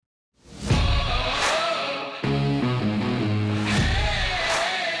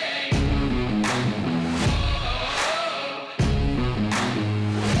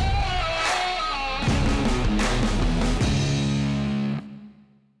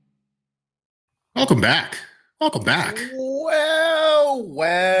Welcome back. Welcome back. Well.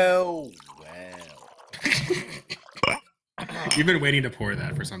 You've been waiting to pour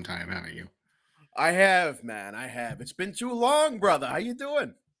that for some time, haven't you? I have, man. I have. It's been too long, brother. How you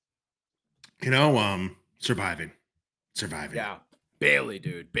doing? Surviving. Surviving. Yeah, barely,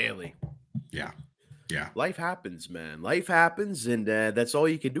 dude. Barely. Yeah. Yeah. Life happens, man. Life happens, and that's all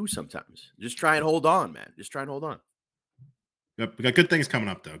you can do sometimes. Just try and hold on, man. Just try and hold on. Yep. We got good things coming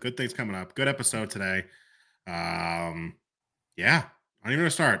up, though. Good things coming up. Good episode today. Yeah. I don't even know where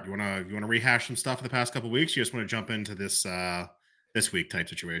to start. You wanna rehash some stuff in the past couple weeks? You just want to jump into this week type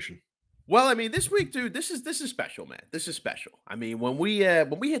situation? Well, I mean, this week, dude, this is special, man. This is special. I mean, when we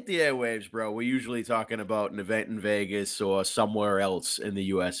hit the airwaves, bro, we're usually talking about an event in Vegas or somewhere else in the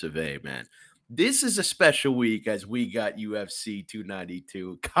US of A, man. This is a special week as we got UFC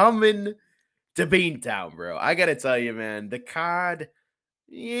 292 coming to Beantown, bro. I gotta tell you, man, the card,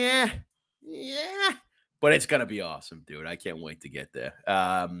 yeah, but it's gonna be awesome, dude. I can't wait to get there.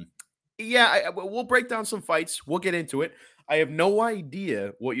 We'll break down some fights. We'll get into it. I have no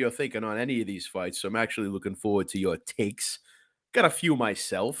idea what you're thinking on any of these fights, so I'm actually looking forward to your takes. Got a few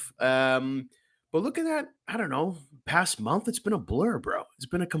myself. But look at that. I don't know. Past month, it's been a blur, bro. It's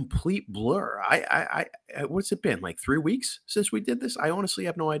been a complete blur. What's it been? Like 3 weeks since we did this? I honestly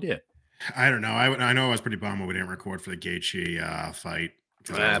have no idea. I don't know. I know I was pretty bummed when we didn't record for the Gaethje fight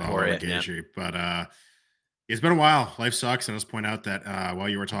because I was all Poor over it. Yeah. Gaethje, but it's been a while. Life sucks, and I'll just point out that while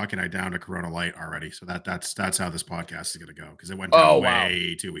you were talking, I downed a Corona Light already. So that's how this podcast is going to go because it went Oh, down wow.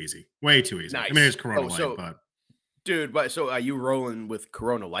 way too easy, way too easy. I mean, Nice. it's Corona Light, but Dude, but so are you rolling with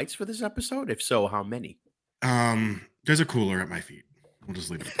Corona Lights for this episode? If so, how many? there's a cooler at my feet. We'll just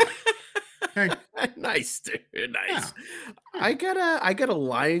leave it at that. Okay. Nice, dude. Nice. Yeah. I got a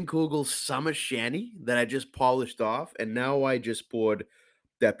Lion Kugel summer shandy that I just polished off, and now I just poured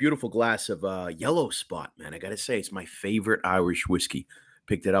that beautiful glass of yellow spot, man. I gotta say, it's my favorite Irish whiskey.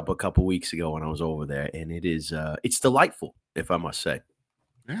 Picked it up a couple weeks ago when I was over there, and it's delightful, if I must say.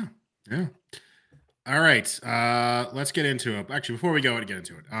 Yeah. Yeah. All right. Let's get into it. Actually, before we go and get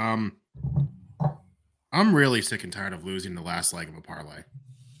into it, I'm really sick and tired of losing the last leg of a parlay.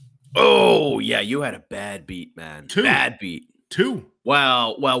 Oh, yeah, you had a bad beat, man. Two. Bad beat. Two.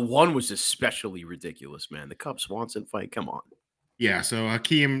 Well, one was especially ridiculous, man. The Cub Swanson fight. Come on. Yeah. So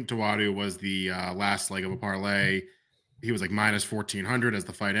Hakeem Dawadu was the last leg of a parlay. He was like minus 1400 as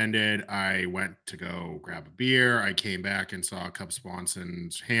the fight ended. I went to go grab a beer. I came back and saw Cub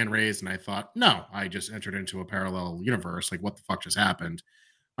Swanson's hand raised, and I thought, no, I just entered into a parallel universe. Like, what the fuck just happened?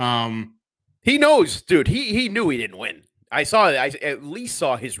 He knows, dude. He knew he didn't win. I at least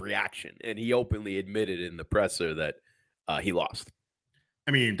saw his reaction, and he openly admitted in the presser that he lost.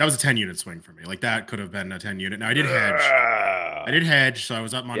 I mean, that was a 10 unit swing for me. Like, that could have been a 10 unit. Now, I did hedge, so I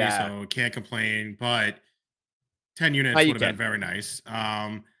was up money, so can't complain. But 10 units would have been very nice.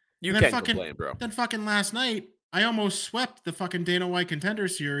 You can't complain, bro. Then fucking last night, I almost swept the fucking Dana White Contender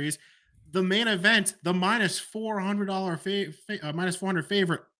Series. The main event, the minus $400 minus 400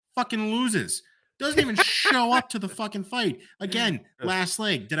 favorite, fucking loses. Doesn't even show up to the fucking fight. Again, last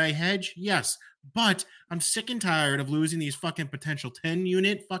leg. Did I hedge? Yes. But I'm sick and tired of losing these fucking potential 10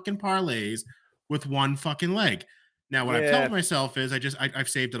 unit fucking parlays with one fucking leg. Now, what I've told myself is I've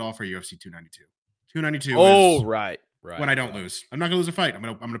saved it all for UFC 292. 292 is right. When I don't lose. I'm not gonna lose a fight. I'm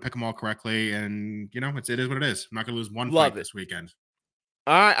gonna pick them all correctly, and it is what it is. I'm not gonna lose one fight this weekend.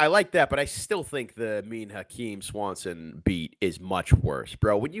 I like that, but I still think the mean Hakeem Swanson beat is much worse,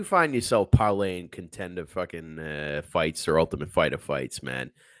 bro. When you find yourself parlaying contender fucking fights or Ultimate Fighter fights,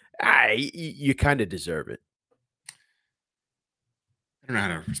 man, you kind of deserve it. I don't know how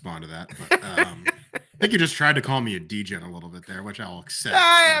to respond to that, but I think you just tried to call me a degen a little bit there, which I'll accept.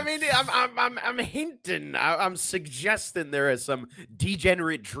 I mean, I'm hinting, I'm suggesting there are some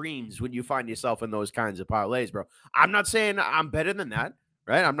degenerate dreams when you find yourself in those kinds of parlays, bro. I'm not saying I'm better than that,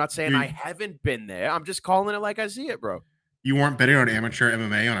 right? I'm not saying I haven't been there. I'm just calling it like I see it, bro. You weren't betting on amateur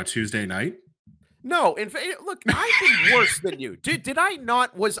MMA on a Tuesday night? No, in fact, look, I've been worse than you.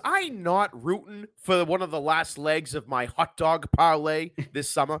 Was I not rooting for one of the last legs of my hot dog parlay this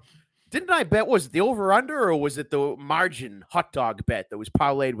summer? Didn't I bet, was it the over-under or was it the margin hot dog bet that was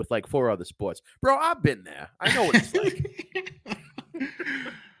parlayed with like 4 other sports? Bro, I've been there. I know what it's like.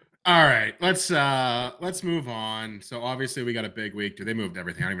 All right, let's move on. So obviously we got a big week. Dude, they moved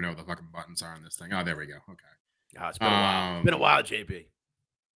everything. I don't even know what the fucking buttons are on this thing. Oh, there we go. Okay. Oh, it's been a while. It's been a while, JP.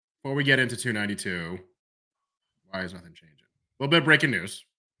 Before we get into 292, why is nothing changing? A little bit of breaking news.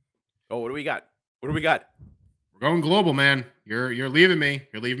 Oh, what do we got? We're going global, man. You're leaving me.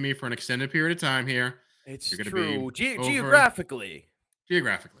 You're leaving me for an extended period of time here. It's true. Geographically.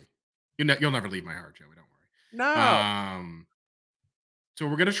 Geographically. You'll never leave my heart, Joey. Don't worry. No. So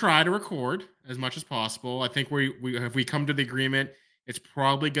we're gonna try to record as much as possible. I think we if we come to the agreement, it's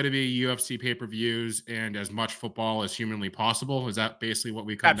probably going to be UFC pay-per-views and as much football as humanly possible. Is that basically what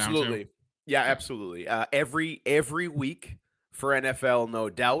we come down to? Absolutely. Yeah, Okay. absolutely. Every week for NFL, no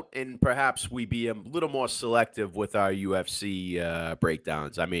doubt, and perhaps we be a little more selective with our UFC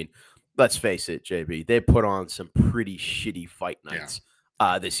breakdowns. I mean, let's face it, JB, they put on some pretty shitty fight Yeah. nights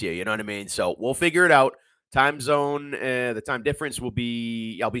this year. You know what I mean? So we'll figure it out. Time zone, the time difference will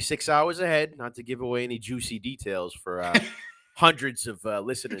be. I'll be 6 hours ahead. Not to give away any juicy details for hundreds of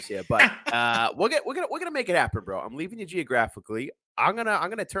listeners here, but we're gonna make it happen, bro. I'm leaving you geographically. I'm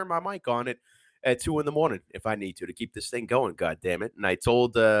gonna turn my mic on at 2 in the morning if I need to keep this thing going. God damn it! And I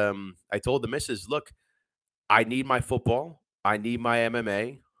told the missus, look, I need my football. I need my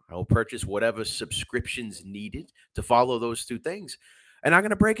MMA. I will purchase whatever subscriptions needed to follow those two things, and I'm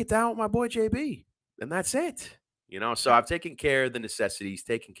gonna break it down with my boy JB, and that's it. So I've taken care of the necessities,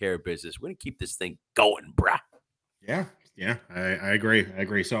 taken care of business. We're gonna keep this thing going, bruh. Yeah, yeah, I agree. I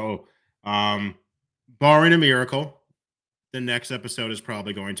agree. So, um, barring a miracle, the next episode is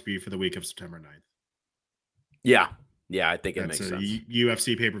probably going to be for the week of September 9th. Yeah, yeah, I think it That's makes a sense.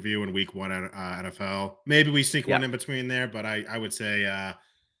 UFC pay per view in week one NFL. Maybe we sneak Yeah. one in between there, but I would say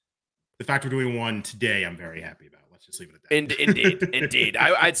the fact we're doing one today, I'm very happy about. Let's just leave it at Indeed, that. indeed.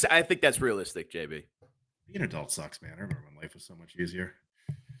 I think that's realistic, JB. Being an adult sucks, man. I remember when life was so much easier.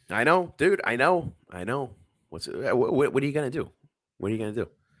 I know, dude. I know. What are you gonna do? What are you gonna do?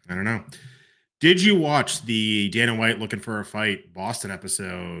 I don't know. Did you watch the Dana White looking for a fight Boston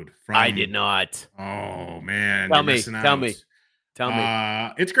episode I did from? not. Oh man, Tell you're me. missing Tell out. me. Tell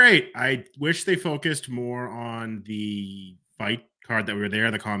me. It's great. I wish they focused more on the fight card that we were there,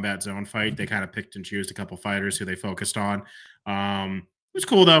 the combat zone fight. They kind of picked and choose a couple fighters who they focused on. It was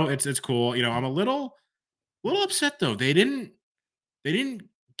cool though. It's cool. I'm a little upset though. They didn't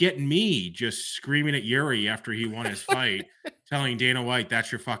get me just screaming at Yuri after he won his fight, telling Dana White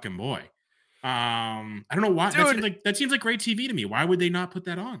that's your fucking boy. I don't know why. Dude, That seems like great TV to me. Why would they not put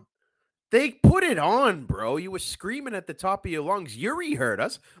that on? they put it on, bro. You were screaming at the top of your lungs. Yuri heard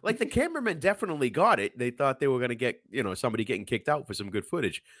us. Like the cameraman definitely got it. They thought they were gonna get, somebody getting kicked out for some good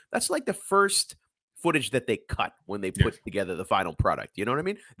footage. That's like the first footage that they cut when they Yes. put together the final product. You know what I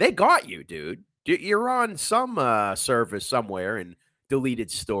mean? They got you, dude. You're on some service somewhere in deleted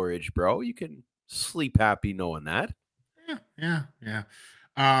storage, bro. You can sleep happy knowing that. Yeah, yeah, yeah.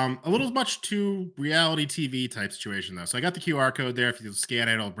 A little much too reality TV type situation though. So I got the QR code there. If you scan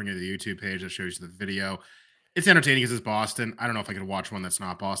it, it'll bring you to the YouTube page that shows you the video. It's entertaining because it's Boston. I don't know if I could watch one that's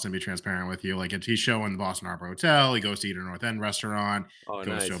not Boston. To be transparent with you, like if he's showing the Boston Harbor Hotel, he goes to eat at a North End restaurant, Oh,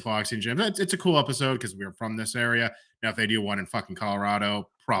 goes to a nice. boxing gym. It's a cool episode because we're from this area. Now, if they do one in fucking Colorado,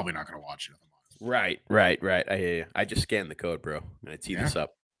 probably not going to watch it. If I'm honest with Right. I hear you. I just scanned the code, bro. I'm gonna tee you. Yeah, this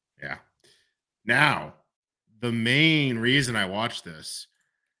up. yeah. Now, the main reason I watched this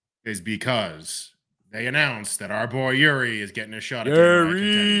is because they announced that our boy Yuri is getting a shot at Dana White contending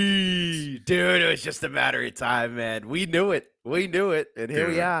for the tickets. Dude, it was just a matter of time, man. We knew it. And here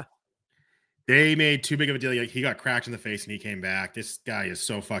we Dude, are. they made too big of a deal. Like, he got cracked in the face and he came back. This guy is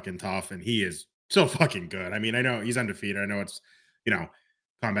so fucking tough and he is so fucking good. I mean, I know he's undefeated. I know it's, you know,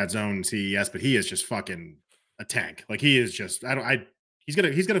 combat zone CES, but he is just fucking a tank. Like he is just, he's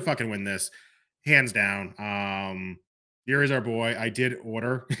gonna fucking win this hands down. Yuri's our boy. I did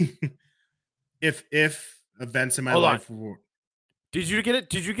order if events in my Hold on. life were, Did you get it?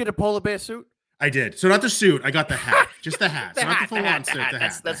 Did you get a polar bear suit? I did. So not the suit. I got the hat. Just the hat. The So not the hat, the full on hat, the suit. hat. The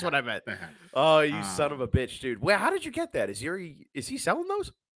That's hat. that's what I meant. The hat. Oh, you son of Um, a bitch, dude. Well, how did you get that? Is he selling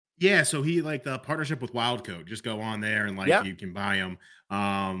those? yeah. So he like the partnership with Wildcoat. Just go on there and like Yeah. you can buy them.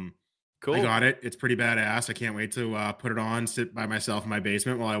 I Cool. got it. It's pretty badass. I can't wait to put it on, sit by myself in my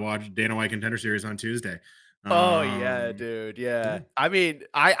basement while I watch Dana White Contender Series on Tuesday. Oh yeah, Um, dude. yeah. Yeah. I mean,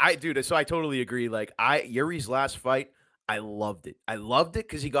 I dude, so I totally agree. Like Yuri's last fight, I loved it. I loved it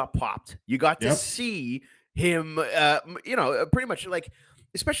because he got popped. You got to Yep. see him pretty much like,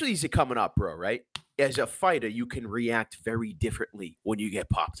 especially as you're coming up, bro, right? As a fighter, you can react very differently when you get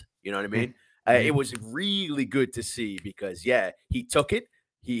popped. You know what I mean? It Mhm. was really good to see because yeah, he took it.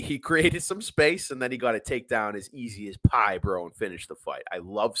 He created some space and then he got a takedown as easy as pie, bro, and finished the fight. I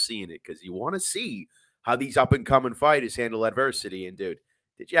love seeing it because you want to see how these up and coming fighters handle adversity. And dude,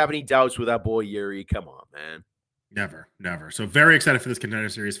 did you have any doubts with that boy Yuri? Come on, man. Never, never. So very excited for this Contender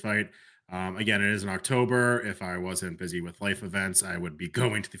Series fight. Again, it is in October. If I wasn't busy with life events, I would be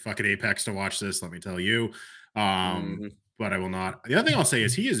going to the fucking Apex to watch this. Let me tell you. Um, Mhm. but I will not. The other thing I'll say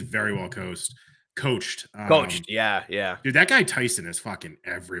is he is very well coached. coached. Coached. Yeah, yeah. Dude, that guy Tyson is fucking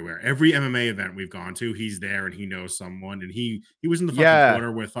everywhere. Every MMA event we've gone to, he's there and he knows someone. And he was in the fucking Yeah.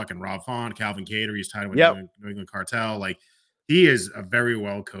 quarter with fucking Rob Font, Calvin Cater. He's tied with Yep. New England Cartel. Like he is a very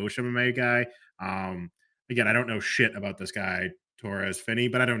well coached MMA guy. Again, I don't know shit about this guy Torres Finney,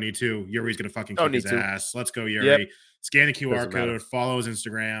 but I don't need to. Yuri's gonna fucking Don't kick need his to. ass. Let's go, Yep. Yuri. Scan the QR Doesn't matter. code, follow his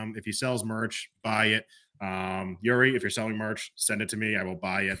Instagram. If he sells merch, buy it. Yuri, if you're selling merch, send it to me. I will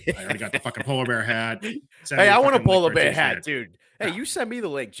buy it. I already got the fucking polar bear hat. Send Hey, me a I want a fucking link polar for a bear t-shirt. hat, dude. Hey, No. you send me the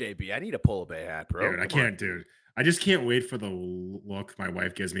link, JB. I need a polar bear hat, bro. Dude, I Come on. can't, dude. I just can't wait for the look my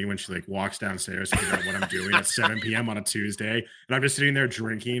wife gives me when she like walks downstairs to figure out what I'm doing at 7 p.m. on a Tuesday. And I'm just sitting there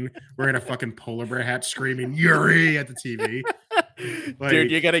drinking, wearing a fucking polar bear hat, screaming Yuri at the TV. Dude, Like,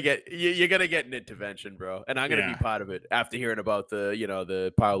 you're gonna get an intervention, bro, and I'm gonna be yeah, part of it after hearing about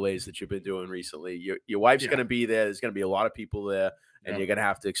the parlays that you've been doing recently. Your wife's yeah, gonna be there. There's gonna be a lot of people there, and yep, you're gonna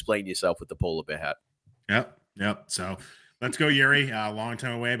have to explain yourself with the polar bear hat. yep. So let's go, Yuri. Long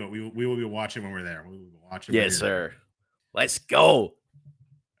time away, but we will be watching when we're there. We will be watching when Yes, you're there. sir. Let's go.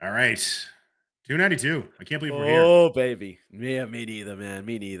 All right. 292. I can't believe we're here. Oh, baby. Yeah, me neither, man.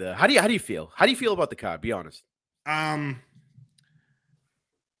 Me neither. How do you feel? How do you feel about the card? Be honest. I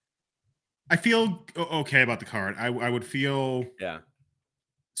feel okay about the card. I would feel Yeah.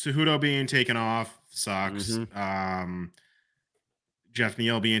 Cejudo being taken off sucks. Mm-hmm. Jeff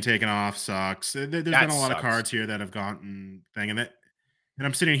Neal being taken off sucks. There's been That a lot of sucks. cards here that have gotten thing, and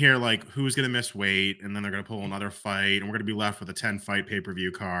I'm sitting here like, who's going to miss weight, and then they're going to pull another fight, and we're going to be left with a 10 fight pay per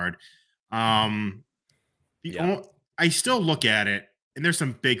view card. Yeah. I still look at it, and there's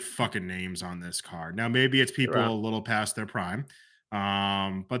some big fucking names on this card. Now, maybe it's You're people right. a little past their prime,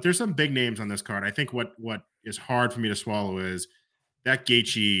 but there's some big names on this card. I think what is hard for me to swallow is that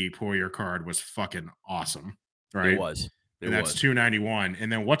Gaethje Poirier card was fucking awesome, It right? was. It And that's was. 291.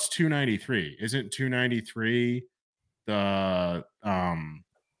 And then what's 293? Isn't 293 the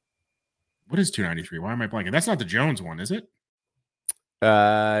what is 293? Why am I blanking? That's not the Jones one, is it?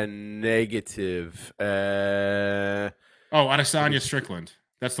 Negative. Oh, Adesanya Strickland.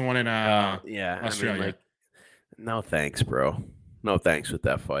 That's the one in Yeah. Australia. I mean, like, no thanks, bro. No thanks with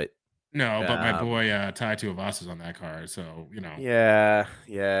that fight. No, but my boy Tai Tuivasa is on that card, so Yeah.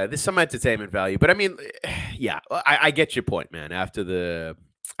 There's some entertainment value, but I mean, yeah, I get your point, man. After the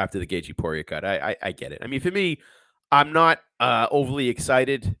Gaethje Poirier cut, I get it. I mean, for me, I'm not overly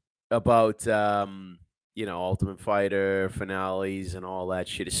excited about Ultimate Fighter finales and all that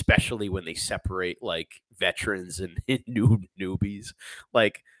shit, especially when they separate like veterans and newbies.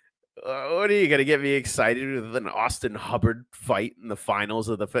 Like, what are you gonna get me excited with an Austin Hubbard fight in the finals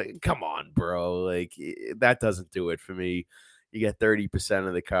of the fight? Come on, bro. Like that doesn't do it for me. You get 30%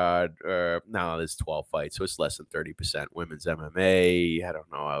 of the card, or no, there's 12 fights, so it's less than 30% women's MMA. I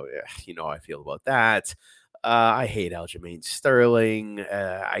don't know how how I feel about that. I hate Aljamain Sterling.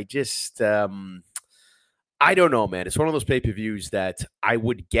 I just I don't know, man. It's one of those pay-per-views that I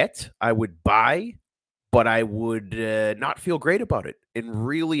would buy, but I would not feel great about it and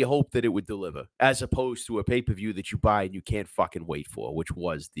really hope that it would deliver, as opposed to a pay-per-view that you buy and you can't fucking wait for, which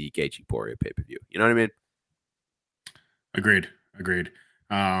was the Gaethje Poirier pay-per-view. You know what I mean? Agreed.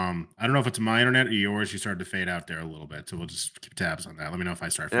 I don't know if it's my internet or yours. You started to fade out there a little bit, so we'll just keep tabs on that. Let me know if I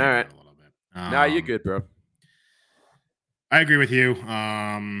start fading out a little bit. Nah, you're good, bro. I agree with you.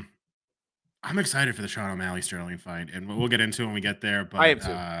 I'm excited for the Sean O'Malley Sterling fight, and we'll get into it when we get there. But I am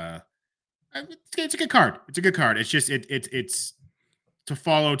too. It's a good card. It's a good card. It's just it's to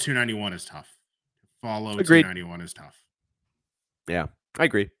follow 291 is tough. To follow Agreed. 291 is tough. Yeah, I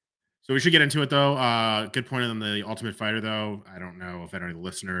agree. So we should get into it though. Good point on the Ultimate Fighter though. I don't know if any of the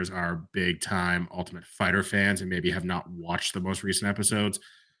listeners are big time Ultimate Fighter fans and maybe have not watched the most recent episodes.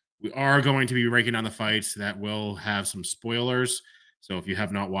 We are going to be breaking down the fights that will have some spoilers. So if you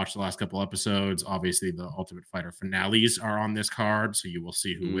have not watched the last couple episodes, obviously the Ultimate Fighter finales are on this card, so you will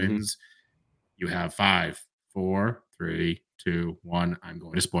see who wins. You have 5, 4, 3, 2, 1. I'm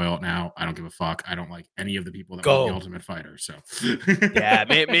going to spoil it now. I don't give a fuck. I don't like any of the people that won the Ultimate Fighter. So yeah,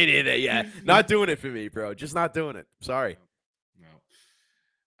 me neither. Yeah, not doing it for me, bro. Just not doing it. Sorry. No.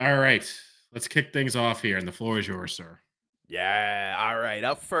 All right, let's kick things off here, and the floor is yours, sir. Yeah, all right.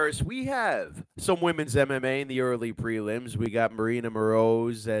 Up first, we have some women's MMA in the early prelims. We got Marina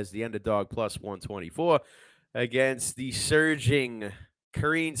Moroz as the underdog plus 124 against the surging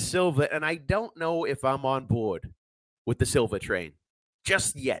Karine Silva. And I don't know if I'm on board with the Silva train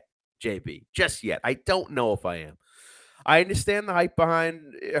just yet, JB. Just yet. I don't know if I am. I understand the hype behind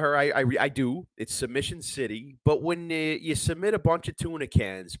her. I do. It's Submission City. But when you submit a bunch of tuna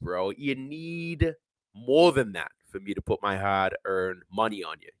cans, bro, you need more than that for me to put my hard-earned money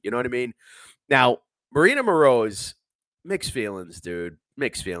on you. You know what I mean? Now, Marina Moroz, mixed feelings, dude.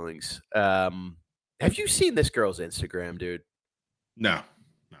 Mixed feelings. Have you seen this girl's Instagram, dude? No,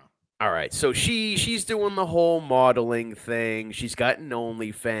 no. All right, so she's doing the whole modeling thing. She's got an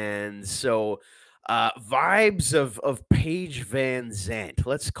OnlyFans. So vibes of Paige Van Zant.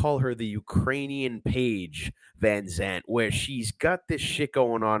 Let's call her the Ukrainian Paige Van Zant, where she's got this shit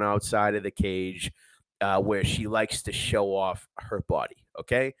going on outside of the cage, where she likes to show off her body.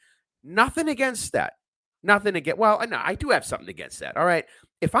 Okay, nothing against that. Nothing against. Well, no, I do have something against that. All right,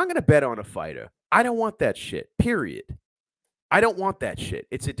 if I'm gonna bet on a fighter, I don't want that shit. Period. I don't want that shit.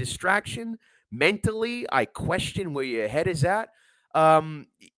 It's a distraction. Mentally, I question where your head is at. Um,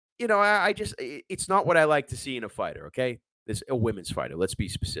 I just it's not what I like to see in a fighter. Okay, this a women's fighter. Let's be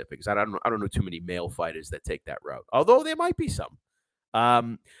specific, because I don't know too many male fighters that take that route. Although there might be some.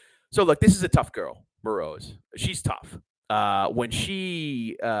 Um, so look, this is a tough girl, Moroz. She's tough. When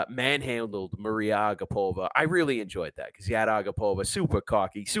she manhandled Maria Agapova, I really enjoyed that, because you had Agapova super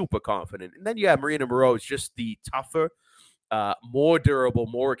cocky, super confident, and then you have Marina Moroz, just the tougher, more durable,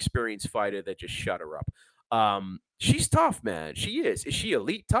 more experienced fighter that just shut her up. She's tough, man. She is. Is she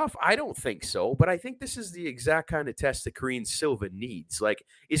elite tough? I don't think so, but I think this is the exact kind of test that Karine Silva needs. Like,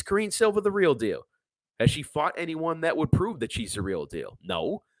 is Karine Silva the real deal? Has she fought anyone that would prove that she's the real deal?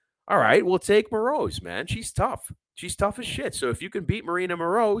 No. All right, we'll take Moroz, man. She's tough. She's tough as shit. So if you can beat Marina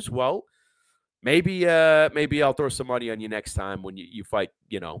Moroz, well, maybe I'll throw some money on you next time when you fight,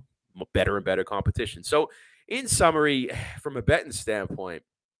 better and better competition. So in summary, from a betting standpoint,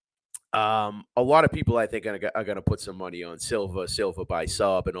 a lot of people I think are going to put some money on Silva by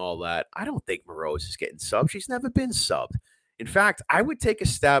sub and all that. I don't think Moroz is getting subbed. She's never been subbed. In fact, I would take a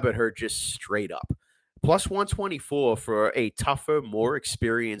stab at her just straight up. Plus 124 for a tougher, more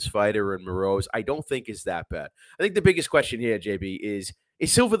experienced fighter in Moroz, I don't think is that bad. I think the biggest question here, JB, is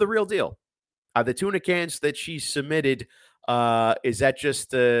Silva the real deal? Are the tuna cans that she submitted, is that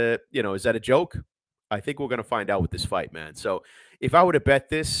just, is that a joke? I think we're going to find out with this fight, man. So if I were to bet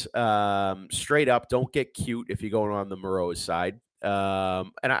this, straight up, don't get cute if you're going on the Moroz side.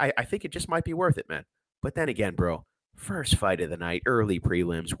 And I think it just might be worth it, man. But then again, bro, first fight of the night, early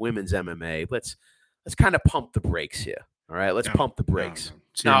prelims, women's MMA. Let's kind of pump the brakes here. All right, let's pump the brakes.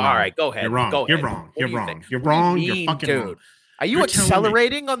 No. No, all right, go ahead. You're wrong. Go You're ahead. wrong. What You're do you wrong. think? You're What do you wrong. mean, You're fucking dude? wrong. Are you You're telling me-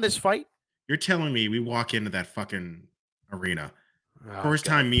 accelerating on this fight? You're telling me we walk into that fucking arena. Oh, First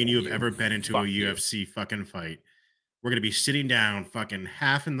God, time me and you have you. ever been into a Fuck you. UFC fucking fight. We're going to be sitting down fucking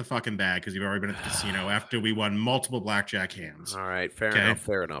half in the fucking bag because you've already been at the casino after we won multiple blackjack hands. All right, fair Okay? enough.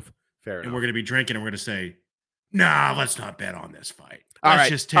 Fair enough. And we're going to be drinking and we're going to say, nah, let's not bet on this fight. All Let's right,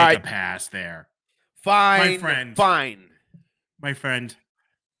 just all take a right. pass there. Fine. My friend. Fine. My friend,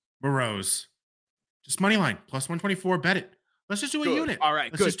 Moroz. Just money line, plus 124, bet it. Let's just do a Good. unit. All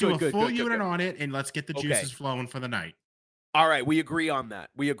right, Let's good, just do good, a good, full good, unit good. on it, and let's get the Okay. juices flowing for the night. All right, we agree on that.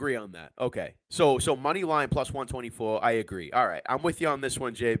 Okay. So money line plus 124, I agree. All right, I'm with you on this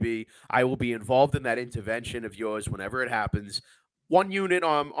one, JB. I will be involved in that intervention of yours whenever it happens. One unit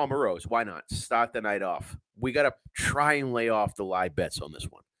on Moroz. Why not? Start the night off. We got to try and lay off the live bets on this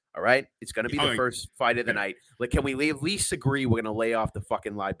one. All right? It's going to be the first fight of the night. Like, can we at least agree we're going to lay off the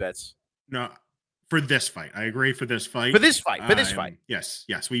fucking live bets? No, for this fight. I agree for this fight. For this fight. Yes.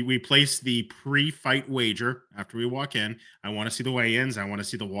 We place the pre-fight wager after we walk in. I want to see the weigh-ins. I want to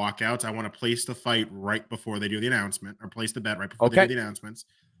see the walkouts. I want to place the fight right before they do the announcement, or place the bet right before they do the announcements.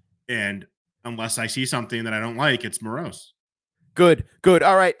 And unless I see something that I don't like, it's Moroz. Good.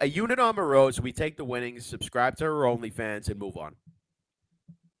 All right, a unit on Moroz. We take the winnings, subscribe to her OnlyFans, and move on.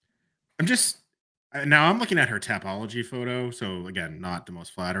 Now I'm looking at her Tapology photo. So again, not the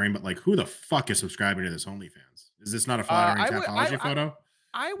most flattering, but like, who the fuck is subscribing to this OnlyFans? Is this not a flattering Tapology photo?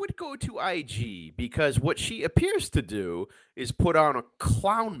 I would go to IG, because what she appears to do is put on a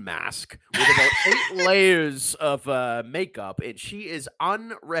clown mask with about 8 layers of makeup, and she is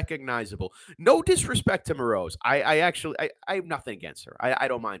unrecognizable. No disrespect to Moroz. I have nothing against her. I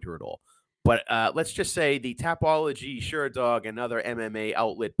don't mind her at all. But let's just say the Tapology, Dog, and other MMA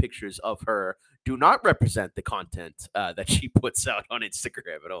outlet pictures of her do not represent the content that she puts out on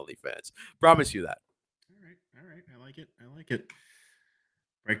Instagram and OnlyFans. Promise you that. All right. I like it.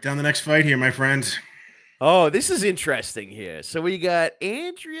 Break down the next fight here, my friend. Oh, this is interesting here. So we got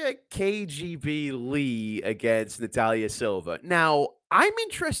Andrea KGB Lee against Natalia Silva. Now, I'm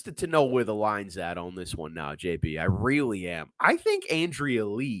interested to know where the line's at on this one now, JB. I really am. I think Andrea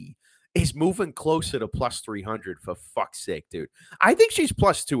Lee is moving closer to plus 300, for fuck's sake, dude. I think she's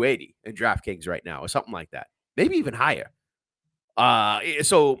plus 280 in DraftKings right now, or something like that. Maybe even higher.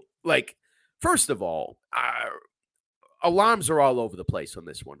 So, like, first of all, alarms are all over the place on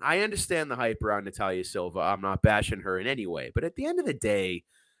this one. I understand the hype around Natalia Silva. I'm not bashing her in any way. But at the end of the day,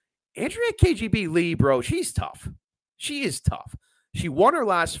 Andrea KGB Lee, bro, she's tough. She is tough. She won her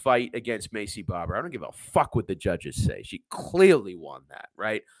last fight against Macy Barber. I don't give a fuck what the judges say. She clearly won that,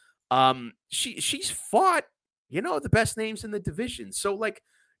 right? She's fought, the best names in the division. So, like,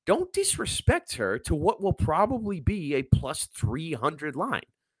 don't disrespect her to what will probably be a plus 300 line.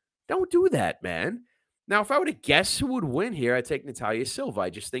 Don't do that, man. Now, if I were to guess who would win here, I'd take Natalia Silva. I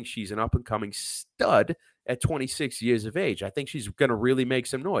just think she's an up-and-coming stud at 26 years of age. I think she's going to really make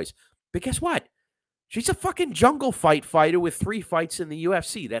some noise. But guess what? She's a fucking jungle fight fighter with 3 fights in the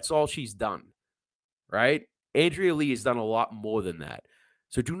UFC. That's all she's done, right? Andrea Lee has done a lot more than that.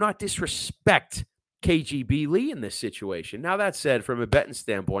 So do not disrespect KGB Lee in this situation. Now, that said, from a betting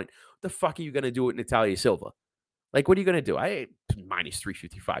standpoint, what the fuck are you going to do with Natalia Silva? Like, what are you going to do? Minus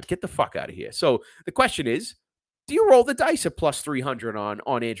 355. Get the fuck out of here. So the question is, do you roll the dice at plus 300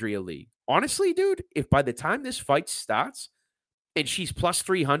 on Andrea Lee? Honestly, dude, if by the time this fight starts and she's plus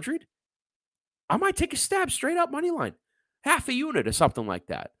 300, I might take a stab straight up money line, half a unit or something like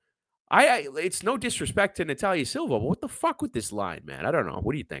that. It's no disrespect to Natalia Silva, but what the fuck with this line, man? I don't know.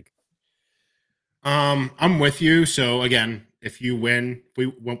 What do you think? I'm with you. So again, if you win,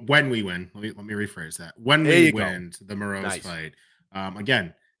 when we win, let me rephrase that. When There we you go. win the Morose Nice. fight,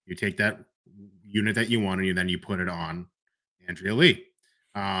 again, you take that unit that you want and then you put it on Andrea Lee.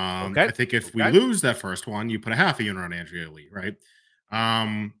 Okay. I think if we lose that first one, you put a half a unit on Andrea Lee, right?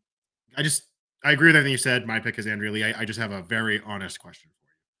 I agree with everything you said. My pick is Andrea Lee. I just have a very honest question for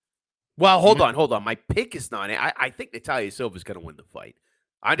you. Well, hold on. My pick is not. I think Natalia Silva is going to win the fight.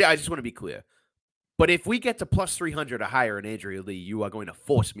 I just want to be clear. But if we get to plus 300 or higher in Andrea Lee, you are going to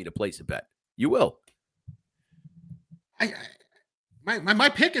force me to place a bet. You will. My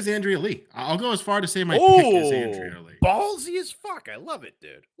pick is Andrea Lee. I'll go as far to say my pick is Andrea Lee. Ballsy as fuck. I love it,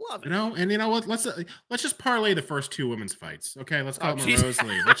 dude. Love it. And you know what? Let's just parlay the first 2 women's fights. Okay, let's call it Morose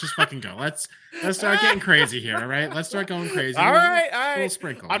Lee. Let's just fucking go. Let's start getting crazy here. All right, let's start going crazy. All right. Little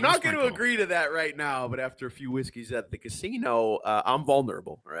sprinkle. I'm not going to agree to that right now, but after a few whiskeys at the casino, I'm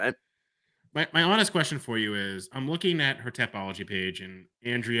vulnerable. All right. My honest question for you is, I'm looking at her Tapology page and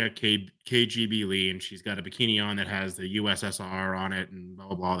Andrea KGB Lee, and she's got a bikini on that has the USSR on it and blah,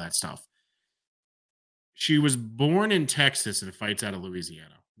 blah, blah, that stuff. She was born in Texas and fights out of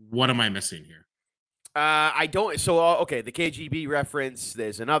Louisiana. What am I missing here? I don't. So, okay, the KGB reference,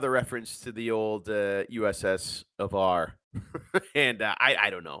 there's another reference to the old USS of R. And I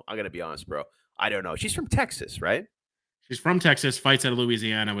don't know. I'm going to be honest, bro. I don't know. She's from Texas, right? She's from Texas, fights out of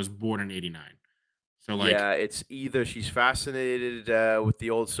Louisiana, was born in 89. So, like, yeah, it's either she's fascinated with the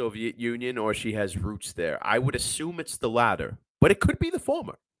old Soviet Union or she has roots there. I would assume it's the latter, but it could be the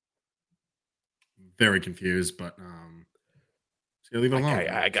former. Very confused, but leave it alone.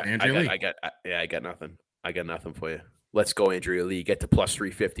 I got nothing. I got nothing for you. Let's go, Andrea Lee. Get to plus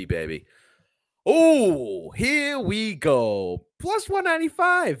 350, baby. Oh, here we go. Plus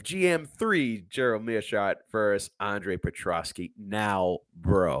 195, GM3, Gerald Mearshot versus Andre Petroski. Now,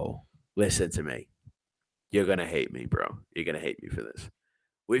 bro, listen to me. You're going to hate me, bro. You're going to hate me for this.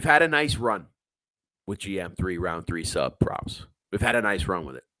 We've had a nice run with GM3 round 3 sub props. We've had a nice run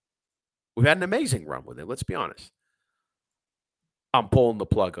with it. We've had an amazing run with it. Let's be honest. I'm pulling the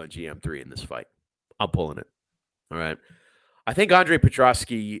plug on GM3 in this fight. I'm pulling it. All right. I think Andre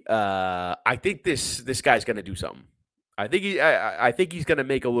Petroski, I think this guy's going to do something. I think he's going to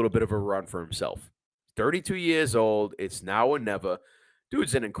make a little bit of a run for himself. 32 years old. It's now or never.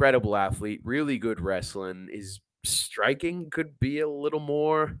 Dude's an incredible athlete, really good wrestling. His striking could be a little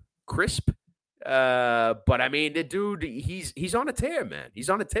more crisp. But I mean, the dude, he's on a tear, man. He's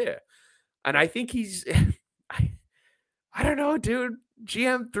on a tear. And I think he's I don't know, dude.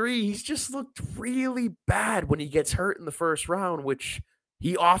 GM3, he's just looked really bad when he gets hurt in the first round, which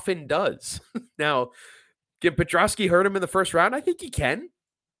he often does. Now, can Petroski hurt him in the first round? I think he can.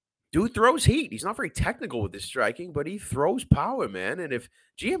 Dude throws heat. He's not very technical with his striking, but he throws power, man. And if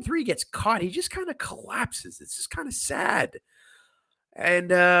GM3 gets caught, he just kind of collapses. It's just kind of sad.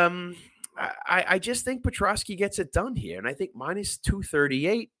 And I just think Petroski gets it done here. And I think minus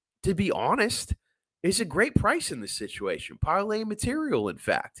 238, to be honest, is a great price in this situation. Parlay material, in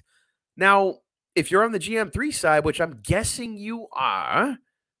fact. Now, if you're on the GM3 side, which I'm guessing you are,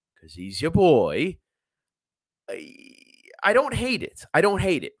 because he's your boy, I don't hate it.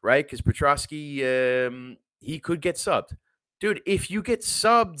 Right? Because Petroski, he could get subbed. Dude, if you get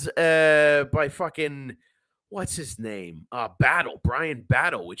subbed by fucking, what's his name? Brian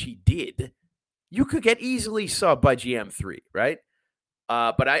Battle, which he did, you could get easily subbed by GM3, right?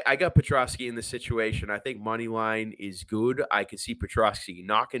 But I got Petrosky in this situation. I think money line is good. I could see Petrosky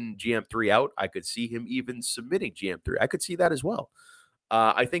knocking GM3 out. I could see him even submitting GM3. I could see that as well.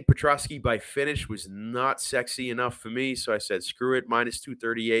 I think Petrosky by finish was not sexy enough for me, so I said, screw it, minus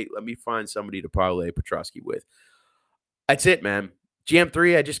 238. Let me find somebody to parlay Petrosky with. That's it, man.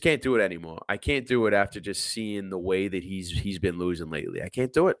 GM3, I just can't do it anymore. I can't do it after just seeing the way that he's been losing lately. I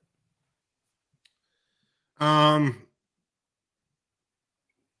can't do it. Um,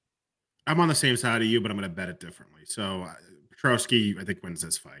 I'm on the same side of you, but I'm going to bet it differently. So Petrosky, I think, wins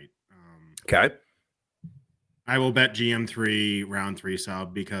this fight. Okay. I will bet GM3 round 3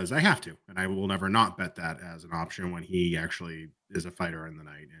 sub because I have to, and I will never not bet that as an option when he actually is a fighter in the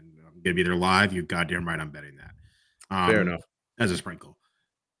night. And I'm going to be there live. You goddamn right, I'm betting that. Fair enough. As a sprinkle.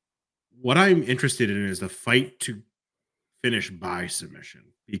 What I'm interested in is the fight to finish by submission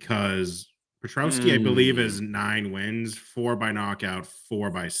because Petrosky, I believe, has 9 wins, 4 by knockout, 4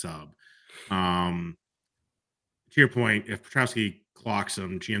 by sub. To your point, if Petrosky clocks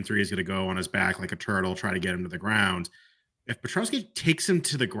him, GM3 is going to go on his back like a turtle, try to get him to the ground. If Petrosky takes him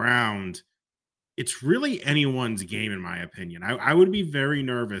to the ground, it's really anyone's game, in my opinion. I would be very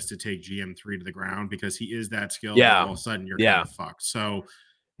nervous to take GM3 to the ground because he is that skilled. Yeah. All of a sudden, you're kind of fucked. So,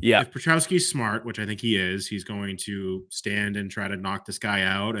 if Petrosky's smart, which I think he is, he's going to stand and try to knock this guy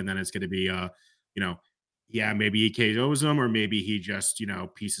out, and then it's going to be maybe he KOs him, or maybe he just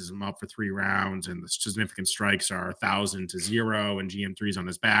pieces him up for 3 rounds, and the significant strikes are 1,000-0, and GM3's on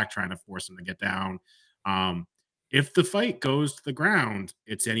his back trying to force him to get down. If the fight goes to the ground,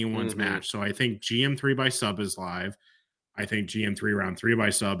 it's anyone's match. So I think GM3 by sub is live. I think GM3 round 3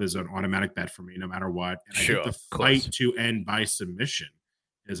 by sub is an automatic bet for me, no matter what. And I think the fight to end by submission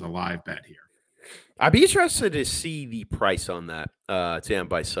is a live bet here. I'd be interested to see the price on that to end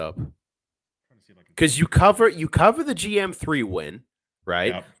by sub. Because you cover the GM3 win,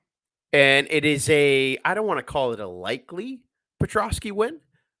 right? Yep. And it is I don't want to call it a likely Petrosky win,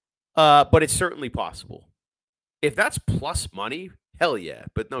 but it's certainly possible. If that's plus money, hell yeah,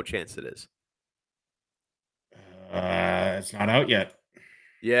 but no chance it is. It's not out yet.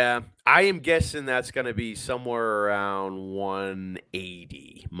 Yeah, I am guessing that's going to be somewhere around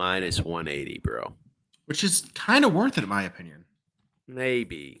 180, minus 180, bro. Which is kind of worth it, in my opinion.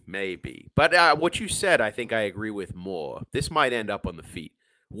 Maybe. But what you said, I think I agree with more. This might end up on the feet,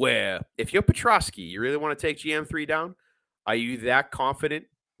 where if you're Petrosky, you really want to take GM3 down? Are you that confident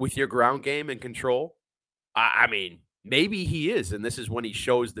with your ground game and control? I mean, maybe he is, and this is when he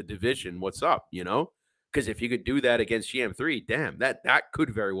shows the division what's up, Because if you could do that against GM3, damn, that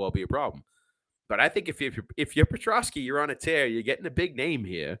could very well be a problem. But I think if you're Petrosky, you're on a tear, you're getting a big name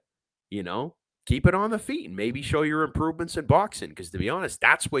here, keep it on the feet and maybe show your improvements in boxing. Because to be honest,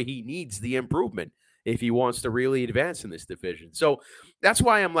 that's where he needs the improvement if he wants to really advance in this division. So that's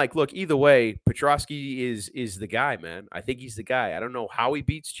why I'm like, look, either way, Petrosky is the guy, man. I think he's the guy. I don't know how he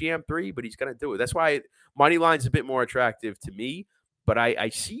beats GM3, but he's going to do it. That's why money line's a bit more attractive to me. But I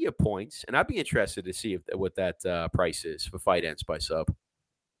see your points, and I'd be interested to see what that price is for fight ends by sub.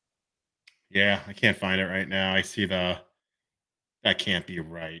 Yeah, I can't find it right now. I see that can't be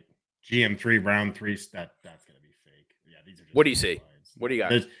right. GM3 round 3, that's going to be fake. Yeah, these are just what do you see? Lines. What do you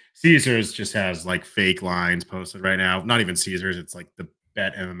got? Caesars just has like fake lines posted right now. Not even Caesars. It's like the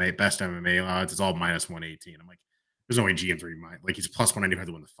best MMA odds. It's all minus 118. I'm like, there's no way GM3 might. Like, he's plus 195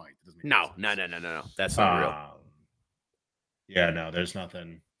 to win the fight. No. That's not real. Yeah, no, there's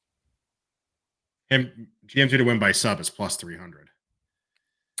nothing. GM3 to win by sub is plus 300.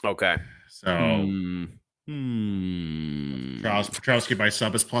 Okay. So Petrosky by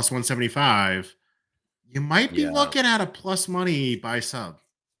sub is plus 175. You might be looking at a plus money by sub.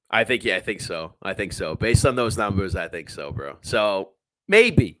 I think so. Based on those numbers, I think so, bro. So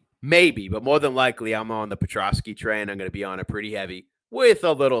maybe, but more than likely, I'm on the Petrosky train. I'm going to be on it pretty heavy with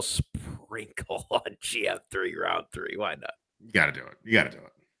a little sprinkle on GM3 round 3. Why not? You got to do it. Yeah.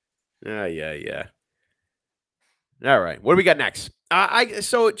 All right. What do we got next?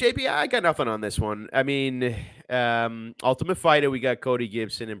 So JP, I got nothing on this one. I mean, Ultimate Fighter, we got Cody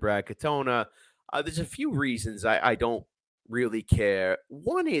Gibson and Brad Katona. There's a few reasons I don't really care.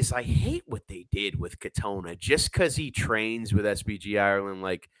 One is I hate what they did with Katona just because he trains with SBG Ireland.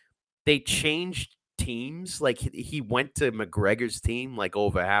 Like, they changed teams. Like, he went to McGregor's team like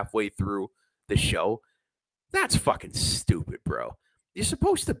over halfway through the show. That's fucking stupid, bro. You're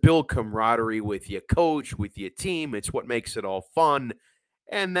supposed to build camaraderie with your coach, with your team. It's what makes it all fun.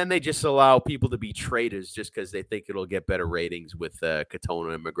 And then they just allow people to be traitors just because they think it'll get better ratings with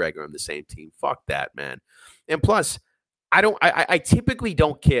Katona and McGregor on the same team. Fuck that, man. And plus, I typically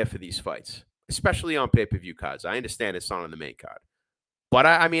don't care for these fights, especially on pay-per-view cards. I understand it's not on the main card. But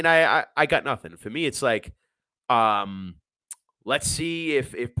I mean, I got nothing. For me, it's like, um, let's see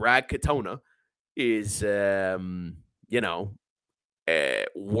if Brad Katona is, you know,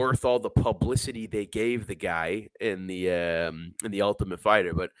 worth all the publicity they gave the guy in the Ultimate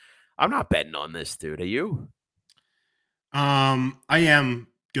Fighter. But I'm not betting on this, dude. Are you? I am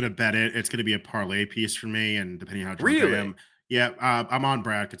gonna bet it. It's gonna be a parlay piece for me, and depending how drunk I Really? am, yeah, I'm on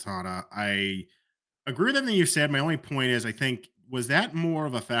Brad Katana. I agree with everything you said. My only point is, I think was that more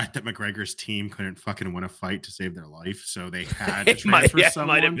of a fact that McGregor's team couldn't fucking win a fight to save their life, so they had to transfer Yeah, it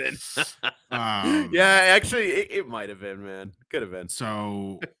might have someone. been. Yeah, Um, actually, it might have been, man. Could have been.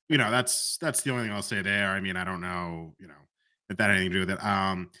 so that's the only thing I'll say there. I mean, I don't know, if that had anything to do with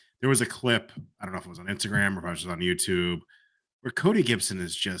it. There was a clip. I don't know if it was on Instagram or if it was just on YouTube where Cody Gibson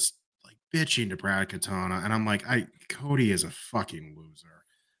is just like bitching to Brad Katana, and I'm like, Cody is a fucking loser.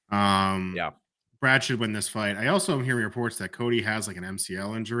 Um, Yeah. Brad should win this fight. I also am hearing reports that Cody has like an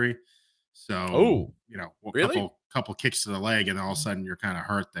MCL injury, so Oh, a really? couple kicks to the leg, and all of a sudden you're kind of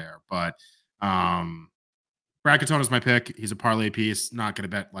hurt there. But um, Brad Katona is my pick. He's a parlay piece. Not going to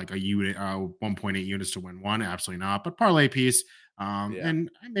bet like a unit, 1.8 units to win one. Absolutely not. But parlay piece. Yeah.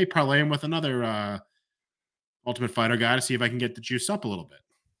 And I may parlay him with another Ultimate Fighter guy to see if I can get the juice up a little bit.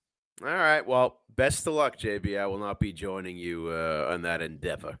 All right. Well, best of luck, JB. I will not be joining you on that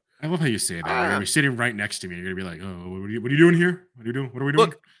endeavor. I love how you say that. You're gonna Ah, be sitting right next to me. You're gonna be like, "Oh, what are you doing here? What are you doing? What are we doing?"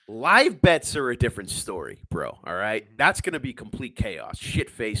 look, live bets are a different story, bro. All right. Mhm. That's going to be complete chaos. Shit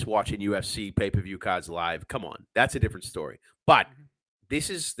face watching UFC pay per view cards live. Come on. That's a different story. But Mhm. this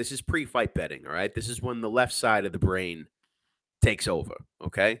is pre fight betting. All right. This is when the left side of the brain takes over.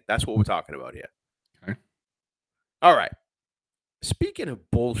 Okay. That's what we're talking about here. Okay. All right. Speaking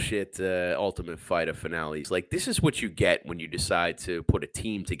of bullshit Ultimate Fighter finales, like this is what you get when you decide to put a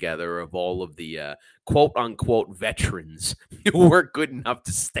team together of all of the quote unquote veterans who weren't good enough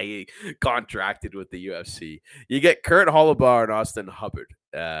to stay contracted with the UFC. You get Kurt Hollabaugh and Austin Hubbard.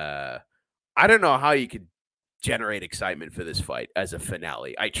 I don't know how you could generate excitement for this fight as a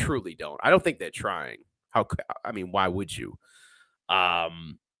finale. I truly don't. I don't think they're trying. I mean, why would you?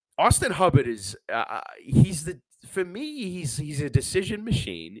 Um, Austin Hubbard is he's the for me he's a decision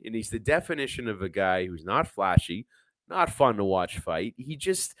machine, and he's the definition of a guy who's not flashy, not fun to watch fight. He's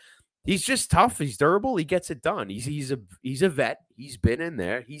just tough. He's durable. He gets it done. He's a vet. He's been in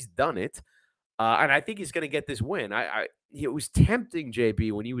there. He's done it. And I think he's going to get this win. It was tempting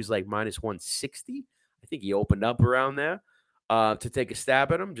JB when he was like minus 160. I think he opened up around there to take a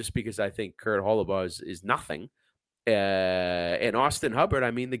stab at him just because I think Kurt Hollabaugh is nothing. And Austin Hubbard,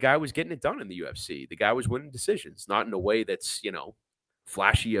 I mean, the guy was getting it done in the UFC. The guy was winning decisions, not in a way that's,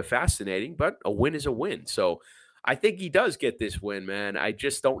 flashy or fascinating, but a win is a win. So I think he does get this win, man. I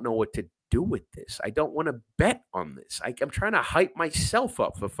just don't know what to do with this. I don't want to bet on this. I'm trying to hype myself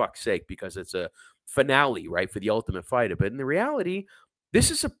up for fuck's sake because it's a finale, right, for the Ultimate Fighter. But in the reality,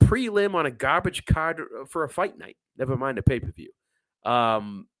 this is a prelim on a garbage card for a fight night. Never mind a pay per view.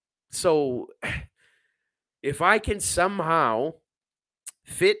 So if I can somehow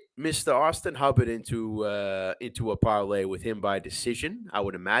fit Mr. Austin Hubbard into a parlay with him by decision, I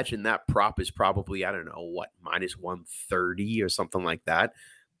would imagine that prop is probably, I don't know what, minus 130 or something like that.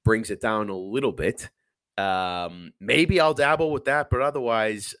 Brings it down a little bit. Maybe I'll dabble with that, but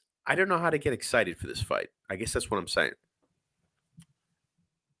otherwise, I don't know how to get excited for this fight. I guess that's what I'm saying.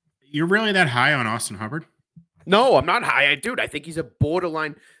 You're really that high on Austin Hubbard? No, I'm not high. Dude, I think he's a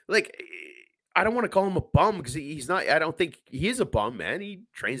borderline. Like, I don't want to call him a bum because he's not. I don't think he is a bum, man. He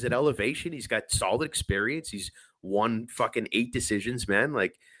trains at Elevation. He's got solid experience. He's won fucking 8 decisions, man.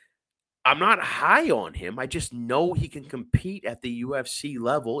 Like, I'm not high on him. I just know he can compete at the UFC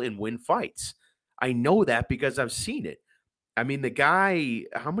level and win fights. I know that because I've seen it. I mean, the guy,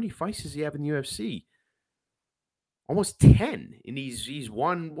 how many fights does he have in the UFC? Almost 10. And he's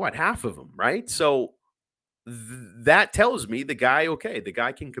won what, half of them, right? So that tells me the guy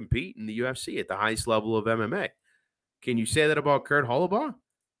can compete in the UFC at the highest level of MMA. Can you say that about Kurt Hollabaugh?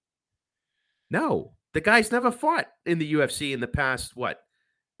 No. The guy's never fought in the UFC in the past, what?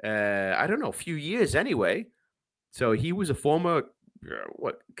 I don't know, a few years anyway. So he was a former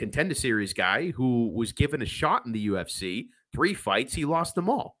contender series guy who was given a shot in the UFC. 3 fights, he lost them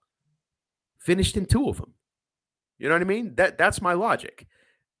all. Finished in 2 of them. You know what I mean? That's my logic.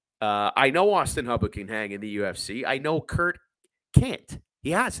 I know Austin Hubbard can hang in the UFC. I know Kurt can't. He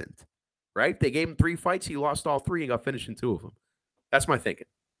hasn't. Right? They gave him 3 fights. He lost all 3 and got finished in 2 of them. That's my thinking.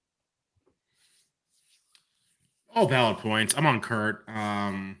 All valid points. I'm on Kurt.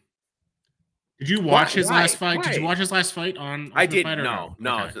 Did you Why? watch his last Why? fight? Did you Why? watch his last fight on I Ultimate didn't. Fighter? No.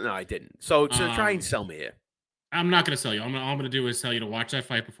 No, Okay. I didn't. So try and Um, sell me here. I'm not going to sell you. All I'm going to do is tell you to watch that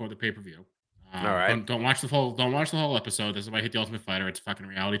fight before the pay per view. All right. Don't watch the whole episode. This is why I hate the Ultimate Fighter. It's a fucking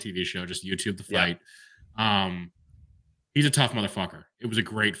reality TV show. Just YouTube the Yeah. fight. Um, he's a tough motherfucker. It was a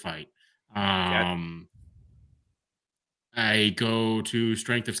great fight. Okay. I go to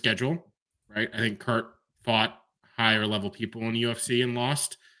strength of schedule, right? I think Kurt fought higher level people in the UFC and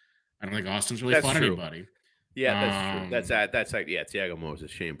lost. I don't think Austin's really That's fought true. anybody. Yeah, that's true. That's like Thiago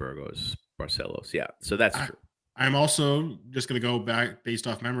Moses, Shane Burgos, Barcelos. Yeah, so that's I, true. I'm also just going to go back based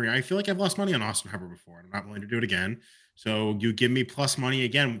off memory. I feel like I've lost money on Austin Harper before, and I'm not willing to do it again. So you give me plus money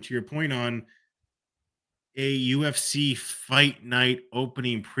again. To your point on a UFC fight night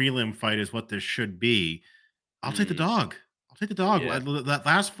opening prelim fight is what this should be. I'll take the Mm, dog. I'll take the dog. yeah. That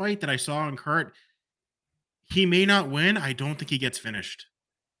last fight that I saw on Kurt, he may not win. I don't think he gets finished.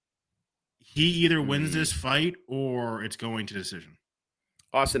 He either wins Mm. this fight or it's going to decision.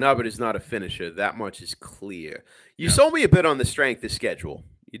 Austin Hubbard is not a finisher. That much is clear. You Yeah. sold me a bit on the strength of schedule.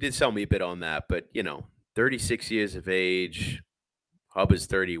 You did sell me a bit on that, but 36 years of age. Hubbard's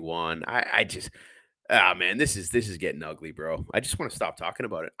 31. I just, man, this is getting ugly, bro. I just want to stop talking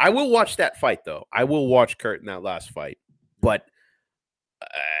about it. I will watch that fight though. I will watch Kurt in that last fight, but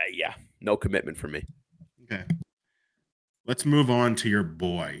yeah, no commitment for me. Okay. Let's move on to your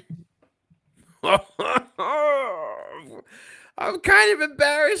boy. I'm kind of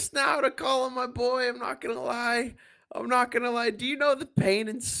embarrassed now to call him my boy. I'm not gonna lie. Do you know the pain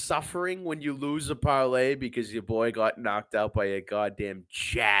and suffering when you lose a parlay because your boy got knocked out by a goddamn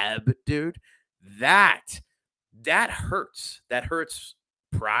jab, dude? That hurts. That hurts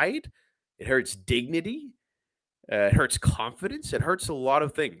pride. It hurts dignity. It hurts confidence. It hurts a lot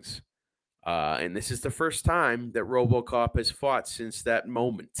of things. And this is the first time that RoboCop has fought since that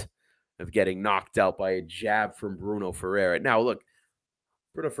moment of getting knocked out by a jab from Bruno Ferreira. Now, look,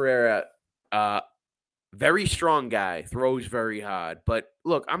 Bruno Ferreira, very strong guy, throws very hard. But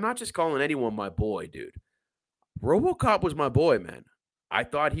look, I'm not just calling anyone my boy, dude. RoboCop was my boy, man. I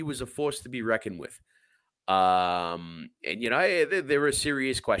thought he was a force to be reckoned with. And there were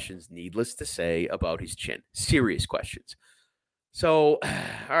serious questions, needless to say, about his chin. Serious questions. So,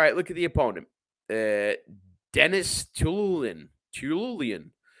 all right, look at the opponent. Dennis Tululian.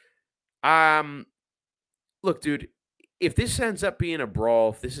 Look, dude, if this ends up being a brawl,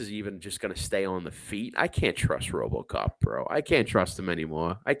 if this is even just going to stay on the feet, I can't trust RoboCop, bro. I can't trust him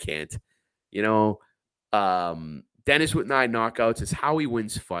anymore. I can't. Dennis with 9 knockouts is how he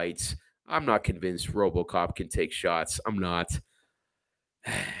wins fights. I'm not convinced RoboCop can take shots. I'm not.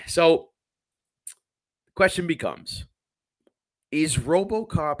 So, the question becomes, is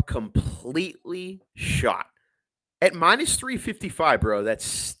RoboCop completely shot? At minus 355, bro, that's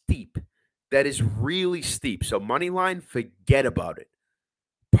steep. That is really steep. So money line, forget about it.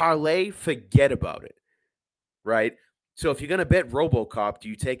 Parlay, forget about it. Right? So if you're going to bet RoboCop, do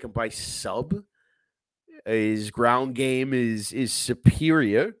you take him by sub? His ground game is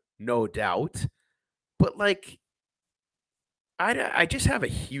superior, no doubt. But I just have a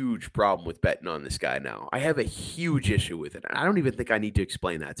huge problem with betting on this guy now. I have a huge issue with it. I don't even think I need to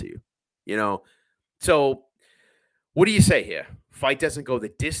explain that to you. So what do you say here? Fight doesn't go the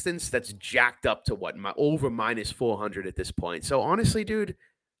distance. That's jacked up to what? Over minus 400 at this point. So honestly, dude,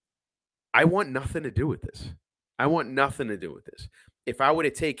 I want nothing to do with this. If I were to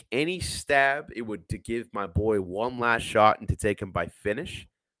take any stab, it would to give my boy one last shot and to take him by finish,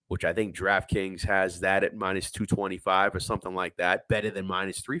 which I think DraftKings has that at minus 225 or something like that, better than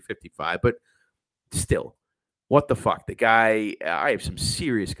minus 355. But still, what the fuck? The guy, I have some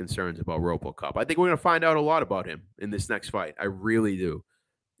serious concerns about RoboCop. I think we're going to find out a lot about him in this next fight. I really do.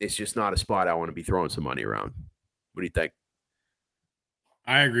 It's just not a spot I want to be throwing some money around. What do you think?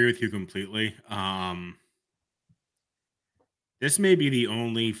 I agree with you completely. This may be the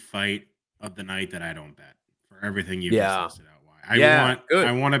only fight of the night that I don't bet for everything you've just listed out. Why? Good.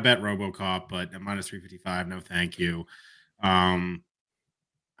 I want to bet RoboCop, but at minus 355, no, thank you.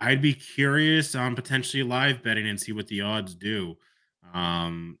 I'd be curious on potentially live betting and see what the odds do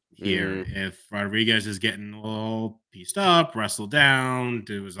here. If Rodriguez is getting a little pieced up, wrestled down,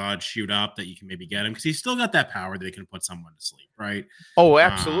 do his odds shoot up that you can maybe get him because he's still got that power that he can put someone to sleep, right? Oh,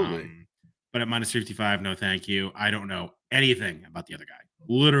 absolutely. But at minus 55, no, thank you. I don't know anything about the other guy.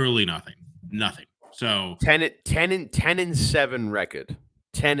 Literally nothing. Nothing. So 10 and 7 record.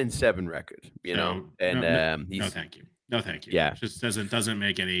 10-7 record. no, thank you. No, thank you. Yeah, it just doesn't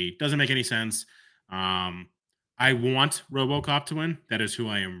make any sense. I want RoboCop to win. That is who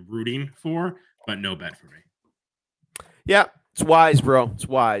I am rooting for, but no bet for me. Yeah, it's wise, bro. It's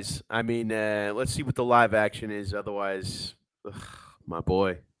wise. I mean, let's see what the live action is. Otherwise, my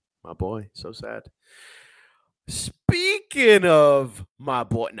boy, so sad. Speaking of my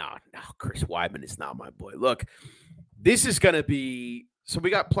boy, no, Chris Weidman is not my boy. Look, this is going to be so we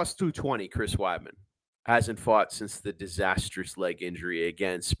got plus 220. Chris Weidman hasn't fought since the disastrous leg injury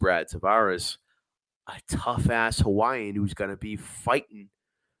against Brad Tavares, a tough ass Hawaiian who's going to be fighting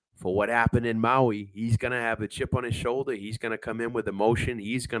for what happened in Maui. He's going to have a chip on his shoulder. He's going to come in with emotion.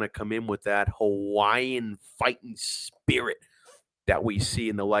 He's going to come in with that Hawaiian fighting spirit that we see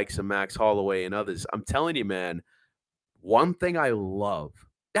in the likes of Max Holloway and others. I'm telling you, man, one thing I love,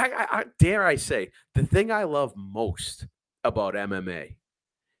 dare I say, the thing I love most about MMA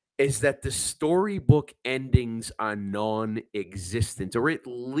is that the storybook endings are non-existent, or at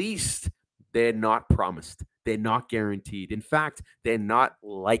least they're not promised. They're not guaranteed. In fact, they're not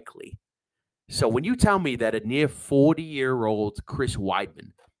likely. So when you tell me that a near 40-year-old Chris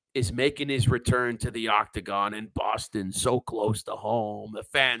Weidman is making his return to the octagon in Boston, so close to home, the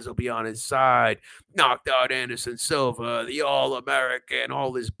fans will be on his side, knocked out Anderson Silva, the All-American,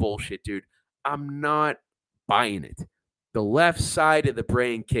 all this bullshit, dude. I'm not buying it. The left side of the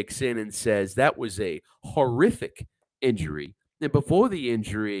brain kicks in and says that was a horrific injury. And before the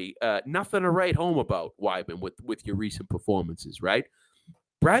injury, nothing to write home about, Weidman, with your recent performances, right?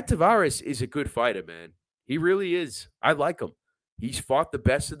 Brad Tavares is a good fighter, man. He really is. I like him. He's fought the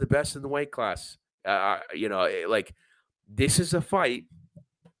best of the best in the weight class. Like this is a fight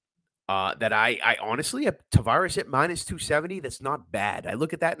that I honestly, Tavares at minus 270, that's not bad. I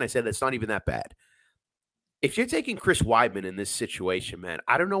look at that and I said, that's not even that bad. If you're taking Chris Weidman in this situation, man,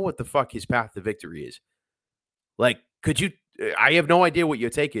 I don't know what the fuck his path to victory is. Like, could you, I have no idea what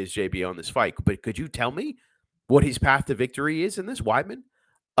your take is, JB, on this fight, but could you tell me what his path to victory is in this Weidman?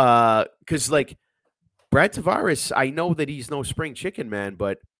 Because like Brad Tavares, I know that he's no spring chicken, man,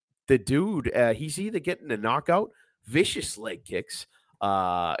 but the dude, he's either getting a knockout, vicious leg kicks,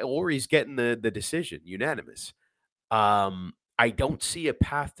 or he's getting the decision, unanimous. I don't see a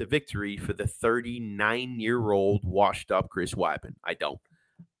path to victory for the 39-year-old washed up Chris Weidman. I don't.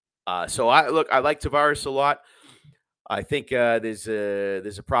 So I like Tavares a lot. I think there's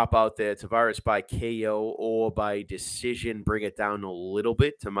a prop out there, Tavares by KO or by decision. Bring it down a little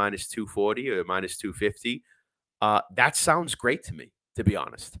bit to minus 240 or minus 250. That sounds great to me, to be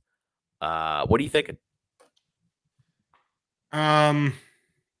honest. What are you thinking?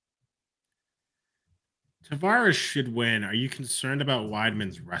 Tavares should win. Are you concerned about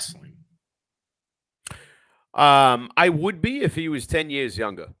Weidman's wrestling? I would be if he was 10 years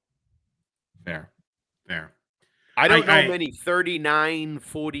younger. Fair. I don't know many 39,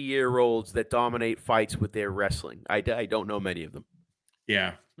 40-year-olds that dominate fights with their wrestling. I don't know many of them.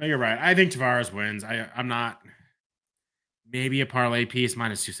 Yeah, no, you're right. I think Tavares wins. I'm not. Maybe a parlay piece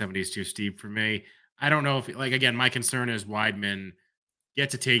minus 270 is too steep for me. I don't know if, like, again, my concern is Weidman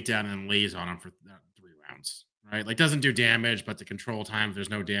gets a takedown and then lays on him for 3 rounds, right? Like, doesn't do damage, but the control time, there's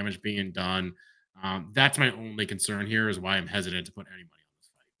no damage being done. That's my only concern here, is why I'm hesitant to put any money on this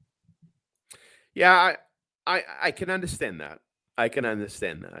fight. Yeah, I can understand that. I can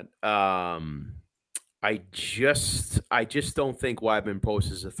understand that. I just don't think Weidman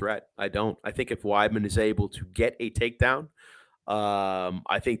poses a threat. I don't. I think if Weidman is able to get a takedown,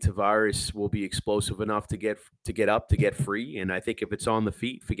 I think Tavares will be explosive enough to get up, to get free. And I think if it's on the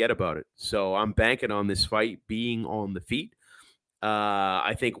feet, forget about it. So I'm banking on this fight being on the feet.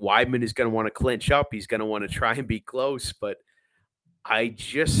 I think Weidman is going to want to clinch up. He's going to want to try and be close, but I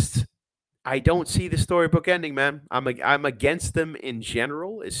don't see the storybook ending, man. I'm against them in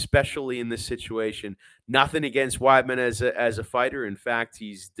general, especially in this situation. Nothing against Weidman as a fighter. In fact,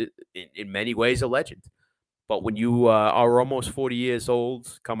 he's in many ways a legend. But when you are almost 40 years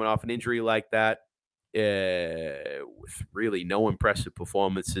old, coming off an injury like that, with really no impressive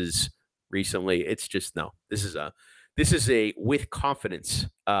performances recently, it's just no. This is a with confidence,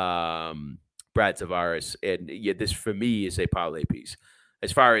 Brad Tavares, and yeah, this for me is a parlay piece.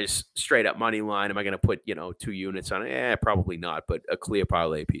 As far as straight up money line, am I going to put 2 units on it? Probably not, but a clear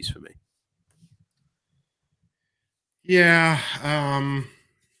parlay piece for me. Yeah.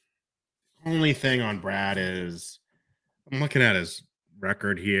 Only thing on Brad is I'm looking at his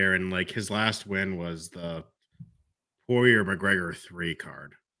record here, and like his last win was the Poirier McGregor 3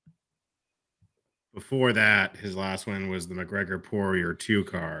 card. Before that, his last win was the McGregor Poirier 2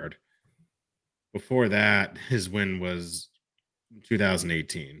 card. Before that, his win was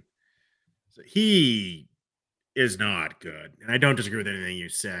 2018. So he is not good. And I don't disagree with anything you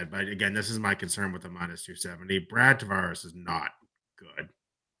said. But again, this is my concern with the minus 270. Brad Tavares is not good.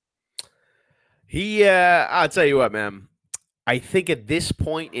 I'll tell you what, man. I think at this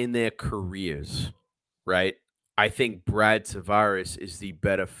point in their careers, right? I think Brad Tavares is the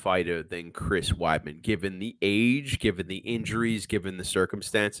better fighter than Chris Weidman, given the age, given the injuries, given the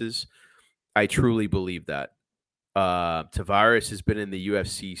circumstances. I truly believe that. Tavares has been in the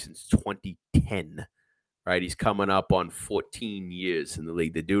UFC since 2010, right? He's coming up on 14 years in the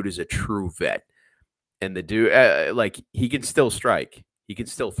league. The dude is a true vet. And the dude, like, he can still strike, he can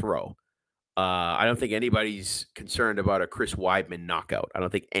still throw. I don't think anybody's concerned about a Chris Weidman knockout. I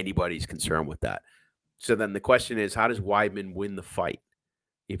don't think anybody's concerned with that. So then the question is, how does Weidman win the fight?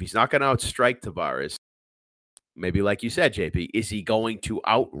 If he's not going to outstrike Tavares, maybe like you said, JP, is he going to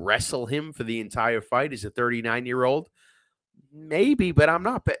out wrestle him for the entire fight as a 39-year-old? Maybe, but I'm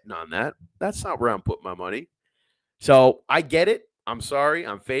not betting on that. That's not where I'm putting my money. So I get it. I'm sorry.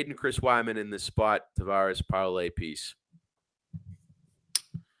 I'm fading Chris Weidman in this spot. Tavares parlay piece.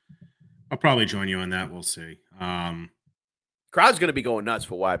 I'll probably join you on that. We'll see. Crowd's going to be going nuts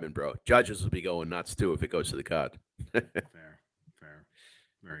for Weidman, bro. Judges will be going nuts too if it goes to the card. Fair,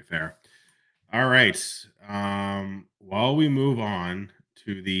 very fair. All right. While we move on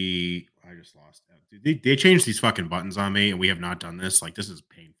to the, I just lost. They changed these fucking buttons on me, and we have not done this. Like, this is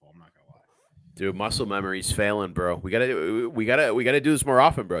painful. I'm not gonna lie. Dude, muscle memory's failing, bro. We gotta do this more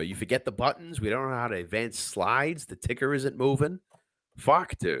often, bro. You forget the buttons. We don't know how to advance slides. The ticker isn't moving.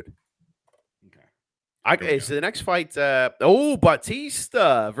 Fuck, dude. Okay. So the next fight,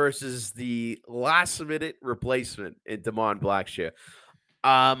 Batista versus the last-minute replacement in Damon Blackshear.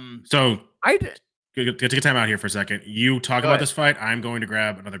 So I did. Take a time out here for a second. You talk about this fight. I'm going to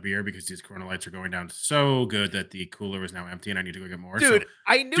grab another beer because these Corona lights are going down so good that the cooler is now empty and I need to go get more. Dude, so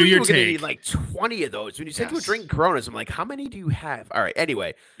I knew you were going to need like 20 of those. When you said you were drinking Coronas, I'm like, how many do you have? All right.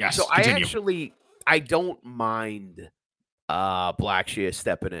 Anyway. Yes. So continue. I don't mind Blackshear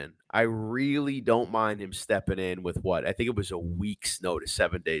stepping in. I really don't mind him stepping in with what? I think it was a week's notice,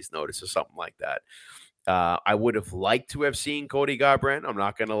 7 days notice or something like that. I would have liked to have seen Cody Garbrandt. I'm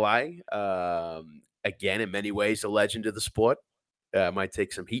not going to lie. Again, in many ways, a legend of the sport. Might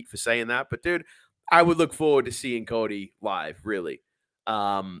take some heat for saying that. But, dude, I would look forward to seeing Cody live, really.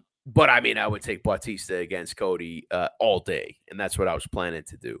 But, I mean, I would take Bautista against Cody all day. And that's what I was planning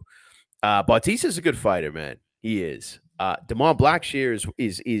to do. Bautista's a good fighter, man. He is. Damon Blackshear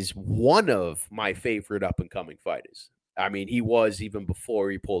is one of my favorite up-and-coming fighters. I mean, he was even before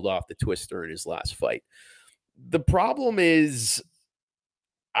he pulled off the twister in his last fight. The problem is,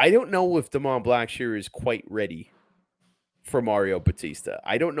 I don't know if Damon Blackshear is quite ready for Mario Batista.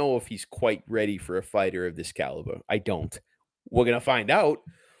 I don't know if he's quite ready for a fighter of this caliber. I don't. We're going to find out,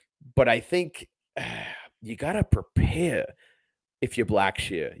 but I think you got to prepare if you're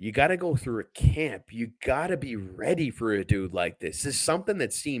Blackshear. You got to go through a camp. You got to be ready for a dude like this. This is something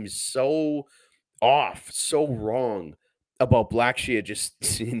that seems so off, so wrong about Blackshear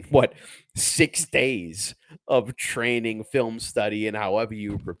just in 6 days of training, film study, and however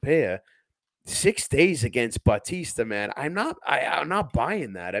you prepare. 6 days against Batista, man. I'm not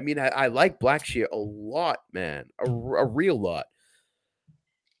buying that. I mean, I like Blackshear a lot, man, a real lot.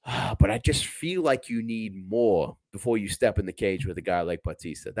 But I just feel like you need more before you step in the cage with a guy like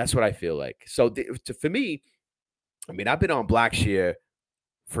Batista. That's what I feel like. So for me, I mean, I've been on Blackshear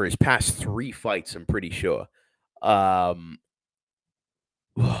for his past 3 fights, I'm pretty sure. Oh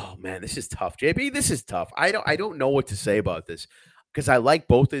man, this is tough. JB, this is tough. I don't know what to say about this because I like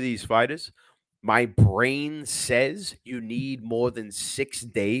both of these fighters. My brain says you need more than 6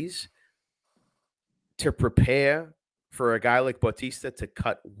 days to prepare for a guy like Bautista to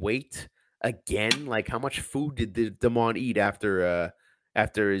cut weight again. Like, how much food did Damon eat after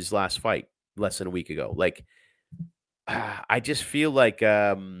his last fight less than a week ago? Like, I just feel like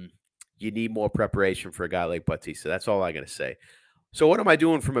you need more preparation for a guy like Bautista. That's all I got to say. So what am I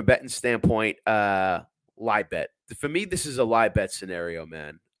doing from a betting standpoint? Live bet. For me, this is a live bet scenario,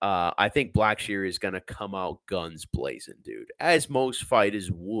 man. I think Blackshear is going to come out guns blazing, dude, as most fighters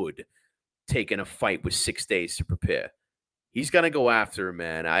would, taking a fight with 6 days to prepare. He's going to go after him,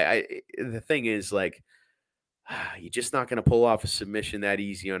 man. The thing is, like, you're just not going to pull off a submission that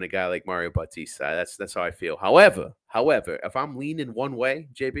easy on a guy like Mario Bautista. That's how I feel. However, if I'm leaning one way,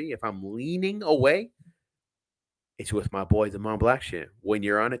 JB, if I'm leaning away, it's with my boy Damon Blackshear. When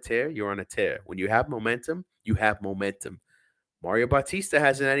you're on a tear, you're on a tear. When you have momentum, you have momentum. Mario Bautista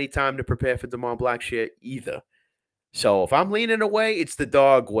hasn't any time to prepare for Damon Blackshear either. So if I'm leaning away, it's the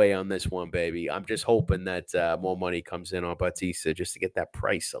dog way on this one, baby. I'm just hoping that more money comes in on Bautista just to get that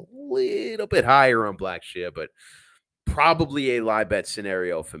price a little bit higher on Blackshear, but probably a live bet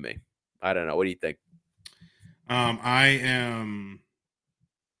scenario for me. I don't know. What do you think? I am.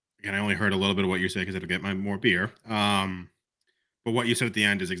 Again, I only heard a little bit of what you said because I had to get my more beer. But what you said at the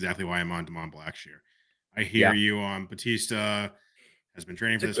end is exactly why I'm on Damon Blackshear. I hear Yeah, you on Batista has been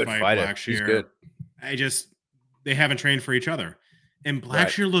training he's for a this good fight. fighter. He's good. Blackshear, I just they haven't trained for each other. And Right.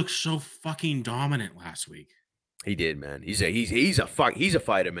 Blackshear looked so fucking dominant last week. He did, man. He's a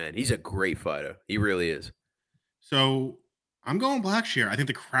fighter, man. He's a great fighter. He really is. So I'm going Blackshear. I think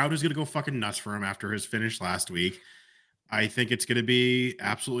the crowd is gonna go fucking nuts for him after his finish last week. I think it's gonna be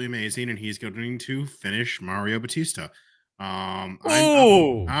absolutely amazing, and he's going to finish Mario Batista.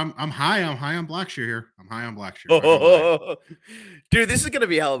 Oh, I'm high on Blackshear here. I'm high on Blackshear. Not gonna lie. dude, this is gonna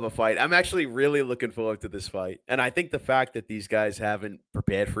be a hell of a fight. I'm actually really looking forward to this fight, and I think the fact that these guys haven't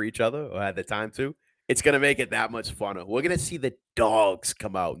prepared for each other or had the time to, it's gonna make it that much funner. We're gonna see the dogs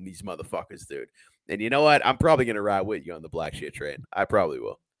come out in these motherfuckers, dude. And you know what? I'm probably gonna ride with you on the Blackshear train. I probably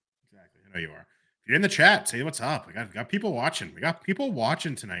will. Exactly. I know you are. If you're in the chat, say what's up. We got people watching. We got people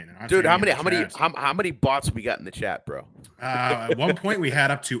watching tonight. They're not Dude, saying how me in many the how many chat. how many bots we got in the chat, bro? At one point, we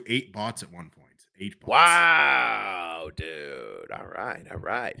had up to 8 bots. At one point, 8 bots. Wow, dude. All right, all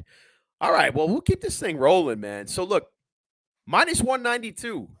right. All right, well, we'll keep this thing rolling, man. So look, minus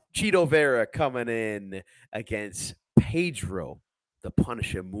 192, Cheeto Vera coming in against Pedro, the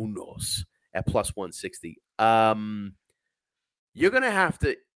Punisher Munoz at plus 160. You're gonna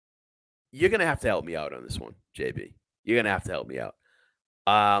have to help me out on this one, JB. You're gonna have to help me out.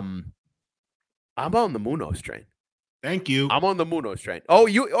 Um, I'm on the Munoz train. Thank you. I'm on the Munoz train. Oh,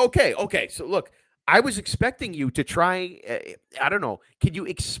 you okay? Okay. So look, I was expecting you to try. I don't know. Can you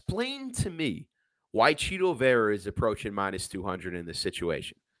explain to me why Cheeto Vera is approaching minus 200 in this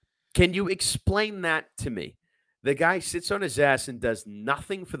situation? Can you explain that to me? The guy sits on his ass and does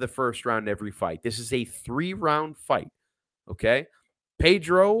nothing for the first round every fight. This is a 3-round fight. Okay.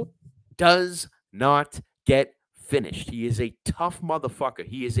 Pedro does not get finished. He is a tough motherfucker.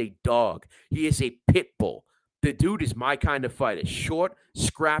 He is a dog. He is a pit bull. The dude is my kind of fighter. Short,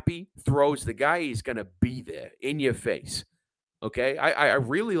 scrappy, throws. The guy is going to be there in your face. Okay? I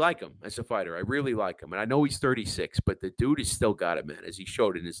really like him as a fighter. I really like him. And I know he's 36, but the dude has still got it, man, as he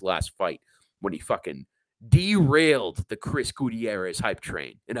showed in his last fight when he fucking derailed the Chris Gutierrez hype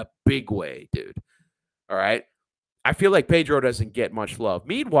train in a big way, dude. All right? I feel like Pedro doesn't get much love.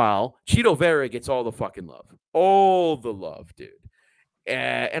 Meanwhile, Cheeto Vera gets all the fucking love. All the love, dude.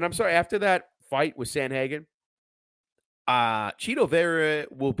 And I'm sorry, after that fight with Sanhagen, Cheeto Vera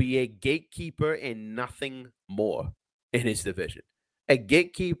will be a gatekeeper and nothing more in his division. A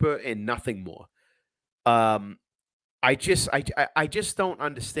gatekeeper and nothing more. Um, I just don't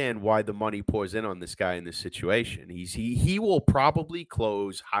understand why the money pours in on this guy in this situation. He will probably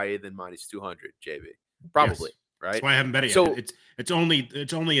close higher than minus 200, JB. Yes. Probably, That's right? why I haven't bet it yet. So It's only going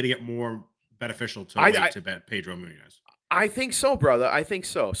to get more beneficial to I, wait I to bet Pedro Munoz. I think so, brother. I think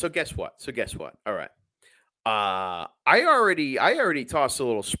so. So guess what? All right. I already tossed a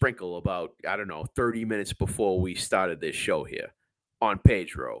little sprinkle about, I don't know, 30 minutes before we started this show here on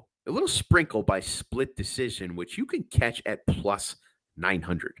Pedro. A little sprinkle by split decision, which you can catch at plus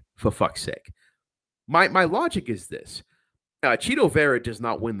 900, for fuck's sake. My logic is this. Cheeto Vera does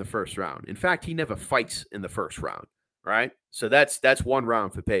not win the first round. In fact, he never fights in the first round, right? So that's one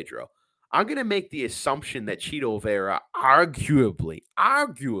round for Pedro. I'm going to make the assumption that Cheeto Vera arguably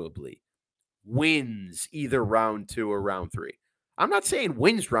wins either round 2 or round 3. I'm not saying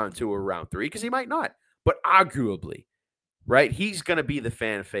wins round 2 or round 3 because he might not, but arguably, right? He's going to be the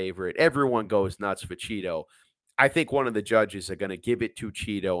fan favorite. Everyone goes nuts for Cheeto. I think one of the judges are going to give it to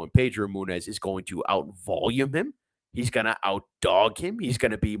Cheeto, and Pedro Munez is going to out-volume him. He's going to out-dog him. He's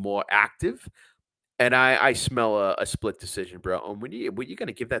going to be more active. And I smell a split decision, bro. And when you're going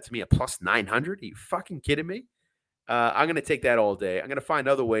to give that to me a plus 900? Are you fucking kidding me? I'm going to take that all day. I'm going to find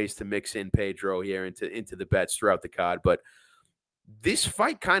other ways to mix in Pedro here into the bets throughout the card. But this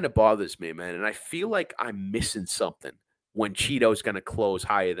fight kind of bothers me, man. And I feel like I'm missing something when Cheeto's going to close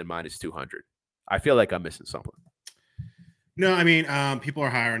higher than minus 200. I feel like I'm missing something. No, I mean, people are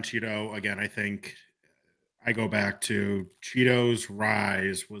higher on Cheeto. Again, I think I go back to Cheeto's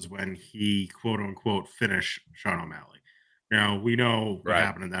rise was when he quote unquote finished Sean O'Malley. We know what Right.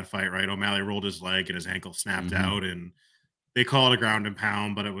 happened in that fight, right? O'Malley rolled his leg and his ankle snapped Mm-hmm. out, and they call it a ground and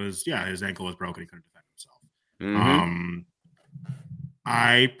pound, but it was, his ankle was broken. He couldn't defend himself. Mm-hmm.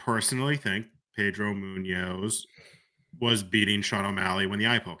 I personally think Pedro Munoz was beating Sean O'Malley when the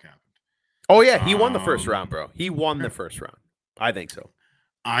eye poke happened. Oh, yeah. He won the first round, bro. He won the yeah. first round. I think so.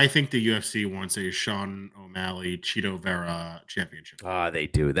 I think the UFC wants a Sean O'Malley Cheeto Vera championship. They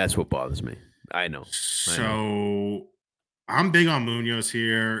do. That's what bothers me. I know. So I'm big on Munoz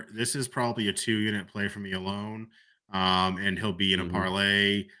here. This is probably a 2-unit play for me alone. And he'll be in a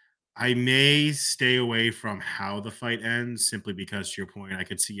parlay. I may stay away from how the fight ends simply because, to your point, I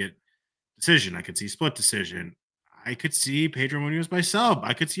could see it decision. I could see split decision. I could see Pedro Munoz by sub.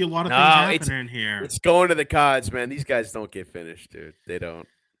 I could see a lot of things No, it's happening here. it's going to the cards, man. These guys don't get finished, dude. They don't.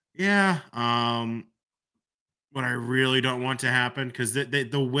 Yeah. What I really don't want to happen, because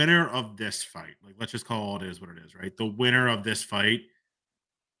the winner of this fight, like let's just call it is what it is, right? The winner of this fight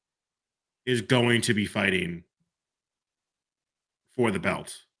is going to be fighting for the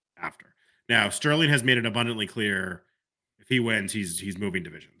belt after. Now, Sterling has made it abundantly clear if he wins, he's moving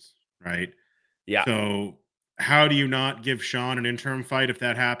divisions, right? Yeah. So how do you not give Sean an interim fight if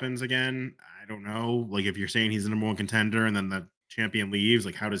that happens again? I don't know. Like if you're saying he's the number one contender and then the champion leaves,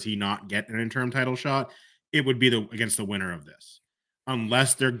 like how does he not get an interim title shot? It would be against the winner of this,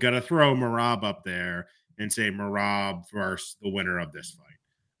 unless they're gonna throw Marab up there and say Marab versus the winner of this fight.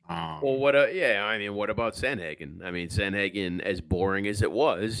 Well, yeah, I mean, what about Sandhagen? I mean, Sandhagen, as boring as it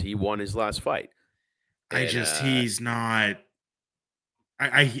was, he won his last fight. And He's not.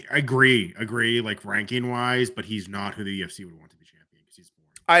 I agree, like ranking wise, but he's not who the UFC would want to be champion because he's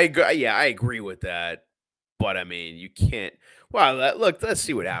boring. I agree. Yeah, I agree with that. But I mean, you can't. Well, look, let's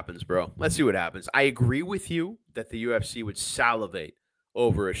see what happens, bro. Let's see what happens. I agree with you that the UFC would salivate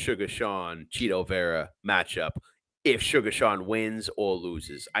over a Sugar Sean Cheeto Vera matchup if Sugar Sean wins or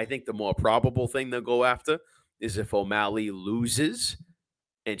loses. I think the more probable thing they'll go after is if O'Malley loses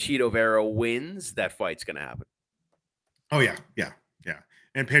and Cheeto Vera wins, that fight's going to happen. Oh yeah.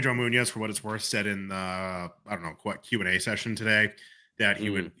 And Pedro Munoz, for what it's worth, said in the what Q&A session today that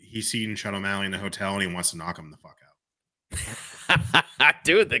he's seen Sean O'Malley in the hotel and he wants to knock him the fuck out.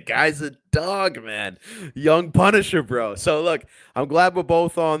 Dude, the guy's a dog, man. Young Punisher, bro. So look, I'm glad we're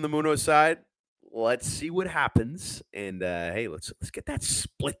both on the Munoz side. Let's see what happens. And hey, let's get that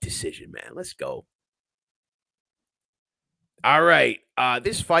split decision, man. Let's go. All right.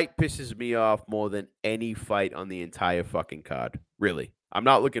 This fight pisses me off more than any fight on the entire fucking card. Really. I'm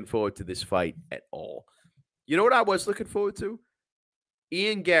not looking forward to this fight at all. You know what I was looking forward to?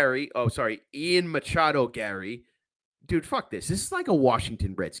 Ian Machado Gary. Dude, fuck this. This is like a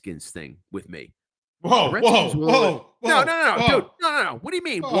Washington Redskins thing with me. Whoa. No, dude. No. What do you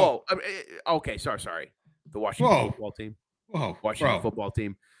mean? Whoa. Okay, sorry. The Washington football team. Washington football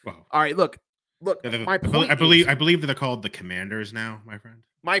team. Whoa. All right, look. My point I believe they're called the Commanders now, my friend.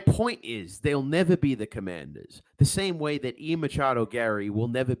 My point is they'll never be the Commanders. The same way that Ian Machado Gary will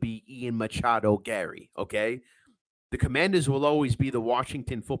never be Ian Machado Gary, okay? The Commanders will always be the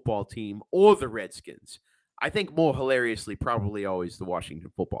Washington football team or the Redskins. I think more hilariously, probably always the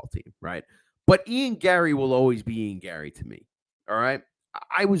Washington football team, right? But Ian Gary will always be Ian Gary to me, all right?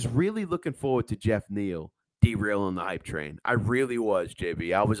 I was really looking forward to Jeff Neal derailing the hype train. I really was,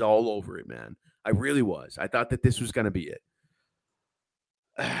 JB. I was all over it, man. I really was. I thought that this was going to be it.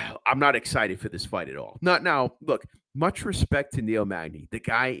 I'm not excited for this fight at all. Not now. Look, much respect to Neil Magny. The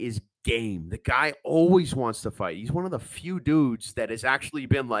guy is game. The guy always wants to fight. He's one of the few dudes that has actually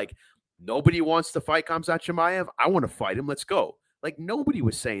been like, nobody wants to fight Khamzat Chimaev. I want to fight him. Let's go. Like, nobody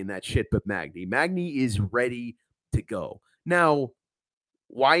was saying that shit but Magny. Magny is ready to go. Now,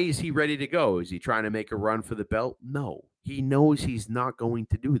 why is he ready to go? Is he trying to make a run for the belt? No. He knows he's not going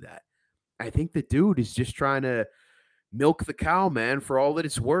to do that. I think the dude is just trying to milk the cow, man, for all that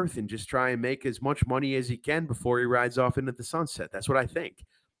it's worth and just try and make as much money as he can before he rides off into the sunset. That's what I think.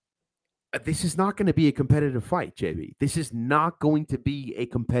 This is not going to be a competitive fight, JB. This is not going to be a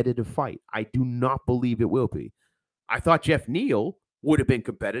competitive fight. I do not believe it will be. I thought Jeff Neal would have been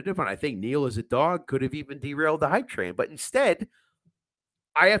competitive, and I think Neal as a dog could have even derailed the hype train. But instead,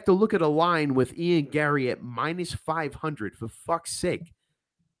 I have to look at a line with Ian Gary at minus 500, for fuck's sake,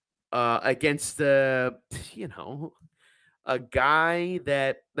 against a guy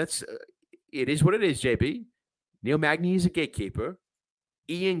that's it is what it is, JB. Neil Magny is a gatekeeper.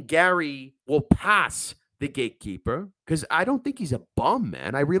 Ian Gary will pass the gatekeeper because I don't think he's a bum,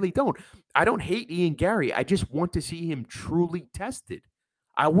 man. I really don't. I don't hate Ian Gary. I just want to see him truly tested.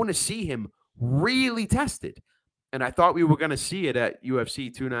 I want to see him really tested. And I thought we were going to see it at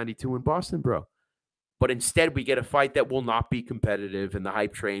UFC 292 in Boston, bro. But instead, we get a fight that will not be competitive and the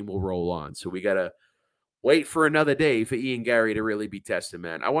hype train will roll on. So we got to wait for another day for Ian Gary to really be tested,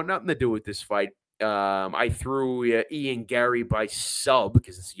 man. I want nothing to do with this fight. I threw Ian Gary by sub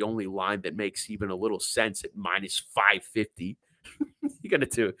because it's the only line that makes even a little sense at minus 550. You're going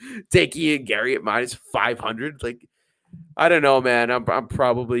to take Ian Gary at minus 500? Like, I don't know, man. I'm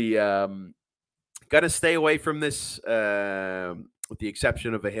probably going to stay away from this with the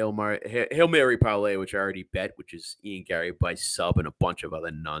exception of a Hail Mary parlay, which I already bet, which is Ian Gary by sub and a bunch of other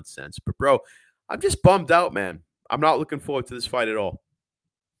nonsense. But, bro, I'm just bummed out, man. I'm not looking forward to this fight at all.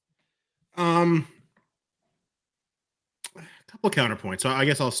 couple counterpoints. So I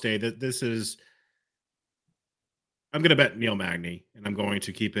guess I'll stay that this is. I'm going to bet Neil Magny, and I'm going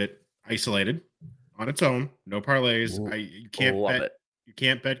to keep it isolated on its own. No parlays. L- I you can't Love bet it. you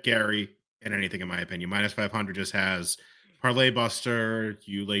can't bet Gary in anything in my opinion. Minus 500 just has parlay buster.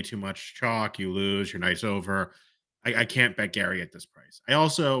 You lay too much chalk, you lose. Your night's over. I can't bet Gary at this price. I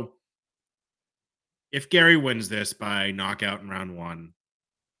also, if Gary wins this by knockout in round one,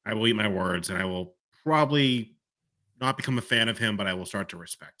 I will eat my words, and I will probably not become a fan of him, but I will start to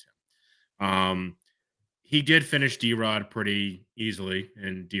respect him. He did finish D Rod pretty easily,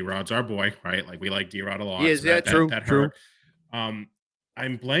 and D Rod's our boy, right? Like we like D Rod a He lot, is, so yeah, true, that true. hurt. Um,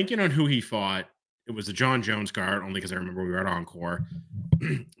 I'm blanking on who he fought. It was the John Jones card, only because I remember we were at Encore.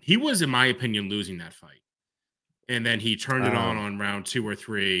 He was, in my opinion, losing that fight, and then he turned it Um, on round two or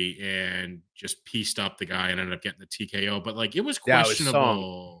three and just pieced up the guy and ended up getting the TKO. But like it was that was Song.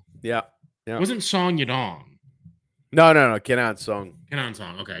 questionable. Yeah, It yeah. wasn't Song Yadong. No, no, no. Kenan Song. Kenan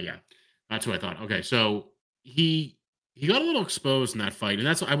Song. Okay, yeah, that's what I thought. Okay, so he he got a little exposed in that fight, and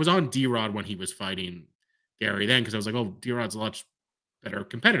that's I was on D Rod when he was fighting Gary then because I was like, oh, D Rod's a lot better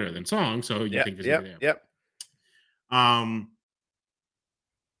competitor than Song, so you Yep, think there's gonna be yep, there. yep. Um,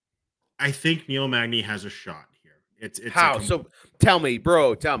 I think Neil Magny has a shot here. It's a How? So tell me,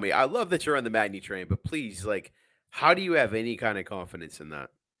 bro. Tell me. I love that you're on the Magni train, but please, like, how do you have any kind of confidence in that?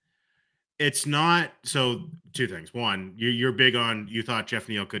 it's not so two things. One, you're big on you thought Jeff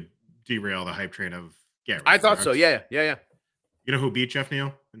Neal could derail the hype train of Gary, I thought so. correct? Yeah, yeah, yeah. You know who beat Jeff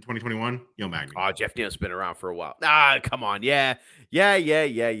Neal in 2021? Neil Magny. Oh, Jeff Neal's been around for a while. Ah, come on. Yeah, yeah, yeah,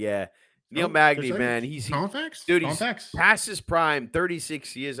 yeah, yeah. Neil Oh, there's Magny, like man. He's calling facts. dude. Calling He's facts. past his prime.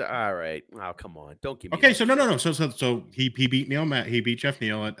 36 years. All right. Oh, come on. Don't give me Okay, that so no, no, shit. no. So he beat he beat Jeff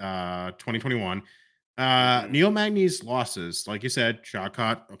Neal at 2021. Hmm. Neil Magny's losses, like you said, shot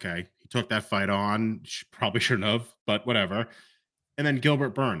caught. Okay, he took that fight on. Probably shouldn't have, but whatever. And then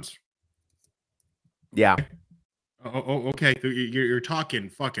Gilbert Burns. Yeah. Okay. So you're talking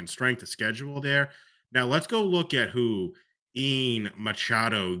fucking strength of schedule there. Now let's go look at who Ian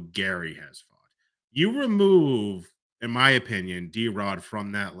Machado Gary has fought. You remove, in my opinion, D Rod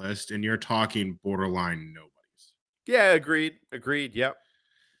from that list, and you're talking borderline nobodies. Yeah. Agreed. Agreed. Yep.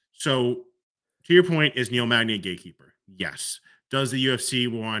 So, to your point, is Neil Magny a gatekeeper? Yes. Does the UFC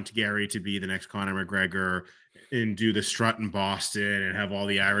want Gary to be the next Conor McGregor and do the strut in Boston and have all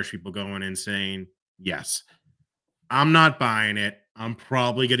the Irish people going insane? Yes. I'm not buying it. I'm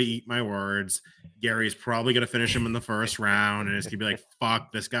probably going to eat my words. Gary's probably going to finish him in the first round, and it's going to be like,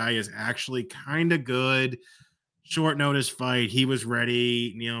 fuck, this guy is actually kind of good. Short notice fight. He was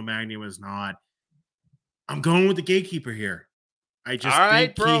ready. Neil Magny was not. I'm going with the gatekeeper here. I All just right,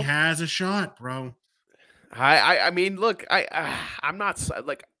 think he bro. has a shot, bro. I mean, look, I'm not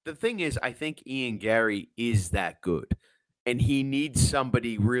like the thing is, I think Ian Gary is that good, and he needs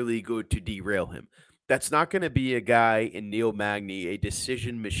somebody really good to derail him. That's not going to be a guy in Neil Magny, a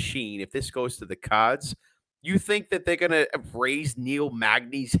decision machine. If this goes to the cards, you think that they're going to raise Neil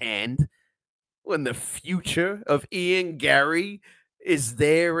Magny's hand when the future of Ian Gary is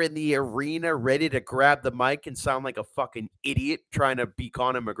there in the arena, ready to grab the mic and sound like a fucking idiot trying to be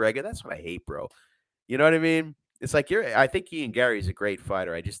Conor McGregor? That's what I hate, bro. You know what I mean? It's like I think Ian Gary is a great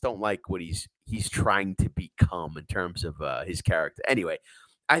fighter. I just don't like what he's trying to become in terms of his character. Anyway,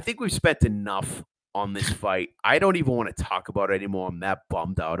 I think we've spent enough on this fight. I don't even want to talk about it anymore. I'm that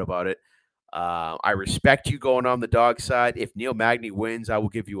bummed out about it. I respect you going on the dog side. If Neil Magny wins, I will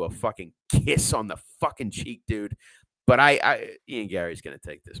give you a fucking kiss on the fucking cheek, dude. But Ian Gary's gonna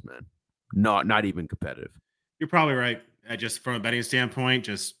take this, man. Not even competitive. You're probably right. Just from a betting standpoint,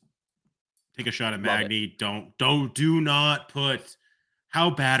 just take a shot at Love it. Magny. Do not put. How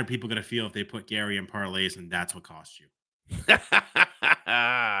bad are people going to feel if they put Gary in parlays and that's what costs you?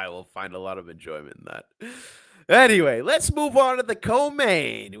 I will find a lot of enjoyment in that. Anyway, let's move on to the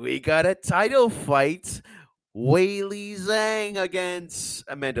co-main. We got a title fight. Weili Zhang against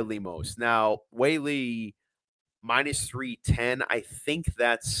Amanda Lemos. Now, Weili minus 310. I think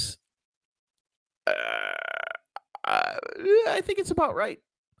that's uh, I think it's about right.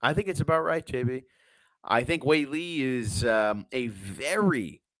 I think it's about right, JB. I think Weili is a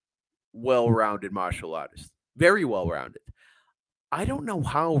very well-rounded martial artist. Very well-rounded. I don't know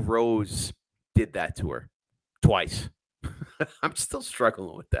how Rose did that to her twice. I'm still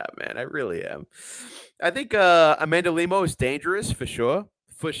struggling with that, man. I really am. I think Amanda Lemo is dangerous for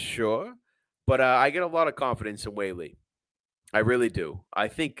sure. But I get a lot of confidence in Weili. I really do. I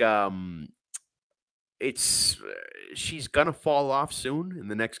think it's she's gonna fall off soon in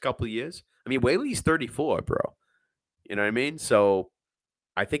the next couple of years. I mean, Weili's 34, bro. You know what I mean? So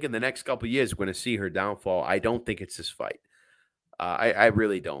I think in the next couple of years we're gonna see her downfall. I don't think it's this fight. I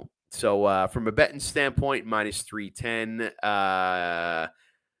really don't. So from a betting standpoint, minus 310.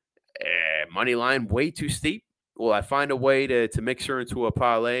 Money line way too steep. Will I find a way to mix her into a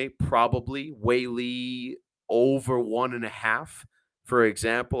parlay? Probably. Whaley over 1.5. For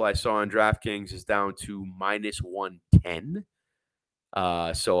example, I saw on DraftKings is down to minus 110.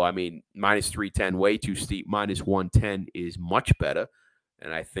 So I mean, minus 310, way too steep. Minus 110 is much better.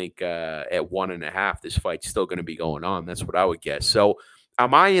 And I think at 1.5, this fight's still going to be going on. That's what I would guess. So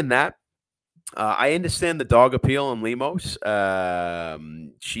am I in that? I understand the dog appeal on Lemos.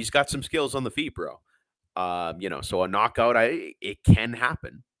 She's got some skills on the feet, bro. So a knockout, it can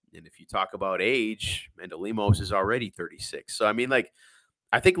happen. And if you talk about age, and Lemos is already 36. So I mean, like,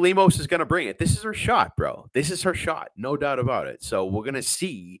 I think Lemos is going to bring it. This is her shot, bro. This is her shot, no doubt about it. So we're going to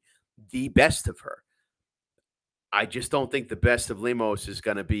see the best of her. I just don't think the best of Lemos is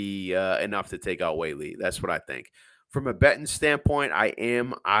going to be enough to take out Whaley. That's what I think. From a betting standpoint, I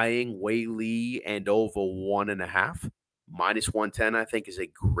am eyeing Whaley and over 1.5. Minus 110, I think, is a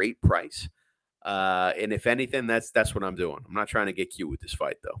great price. And if anything, that's what I'm doing. I'm not trying to get cute with this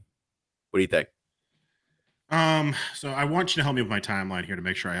fight, though. What do you think? So I want you to help me with my timeline here to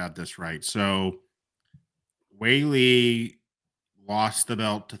make sure I have this right. So Whaley lost the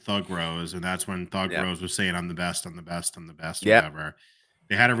belt to Thug Rose, and that's when Thug Yeah. Rose was saying, I'm the best, I'm the best, I'm the best, Yeah. whatever.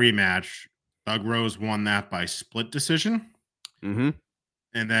 They had a rematch. Thug Rose won that by split decision. Mm-hmm.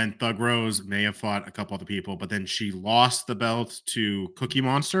 And then Thug Rose may have fought a couple other people, but then she lost the belt to Cookie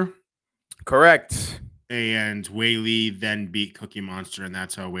Monster. Correct. And Whaley then beat Cookie Monster, and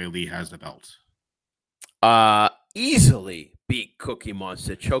that's how Whaley has the belt. Easily beat Cookie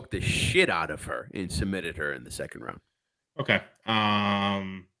Monster, choked the shit out of her, and submitted her in the second round. Okay.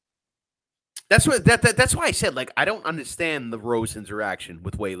 That's what that's why I said, like, I don't understand the Rose interaction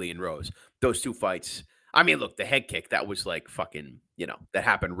with Whaley and Rose. Those two fights. I mean, look, the head kick, that was like fucking, that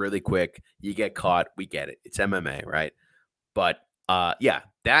happened really quick. You get caught, we get it. It's MMA, right? But yeah,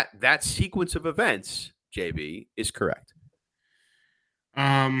 that sequence of events, JB, is correct.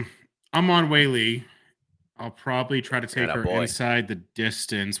 I'm on Whaley. I'll probably try to take her boy. inside the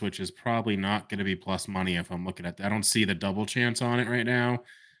distance, which is probably not going to be plus money if I'm looking at that. I don't see the double chance on it right now,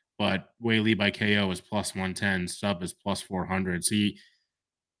 but Whaley by KO is plus 110, sub is plus 400. So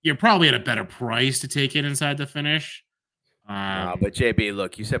you're probably at a better price to take it inside the finish. But JB,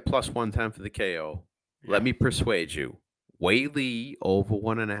 look, you said plus 110 for the KO. Yeah. Let me persuade you. Whaley over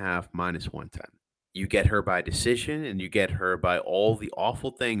 1.5 minus 110. You get her by decision, and you get her by all the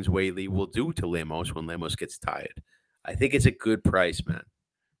awful things Whaley will do to Lemos when Lemos gets tired. I think it's a good price, man.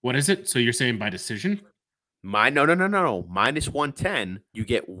 What is it? So you're saying by decision? No. Minus 110, you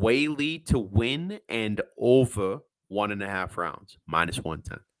get Whaley to win and over 1.5 rounds. Minus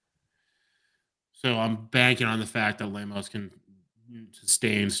 110. So I'm banking on the fact that Lemos can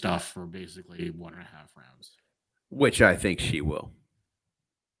sustain stuff for basically 1.5 rounds. Which I think she will.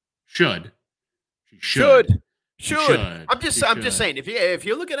 Should. Should. I'm just saying, if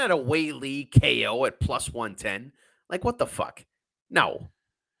you're looking at a Whaley KO at plus 110, like, what the fuck? No.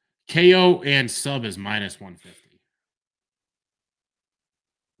 KO and sub is minus 150.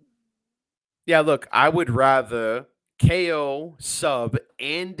 Yeah, look, I would rather KO, sub,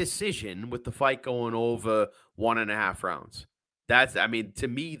 and decision with the fight going over 1.5 rounds. To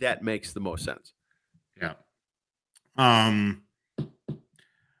me, that makes the most sense. Yeah.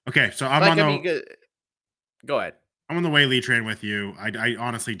 Okay, so I'm go ahead. I'm on the Whaley train with you. I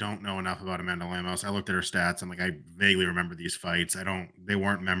honestly don't know enough about Amanda Lemos. I looked at her stats. I vaguely remember these fights. They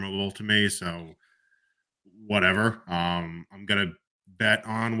weren't memorable to me, so whatever. I'm gonna bet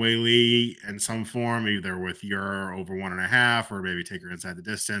on Whaley in some form, either with your over 1.5 or maybe take her inside the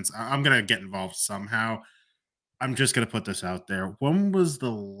distance. I'm gonna get involved somehow. I'm just gonna put this out there. When was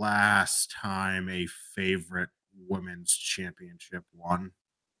the last time a favorite women's championship won?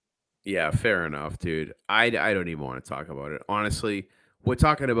 Yeah, fair enough, dude. I don't even want to talk about it. Honestly, we're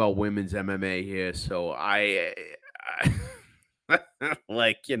talking about women's MMA here, so I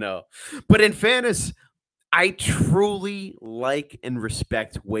But in fairness, I truly like and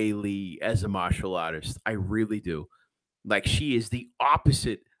respect Whaley as a martial artist. I really do. Like, she is the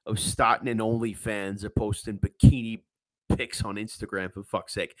opposite of starting an OnlyFans or posting bikini pics on Instagram, for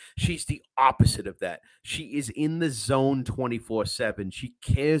fuck's sake. She's the opposite of that. She is in the zone 24/7. She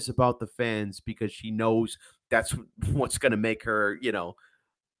cares about the fans because she knows that's what's going to make her,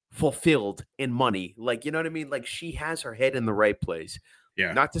 fulfilled in money. Like, you know what I mean? Like, she has her head in the right place.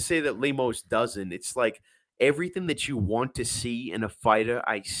 Yeah. Not to say that Lemos doesn't. It's like everything that you want to see in a fighter,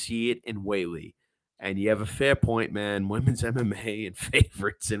 I see it in Whaley. And you have a fair point, man. Women's MMA and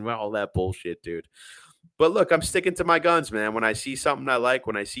favorites and all that bullshit, dude. But look, I'm sticking to my guns, man. When I see something I like,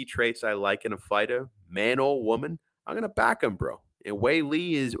 when I see traits I like in a fighter, man or woman, I'm gonna back him, bro. And Wei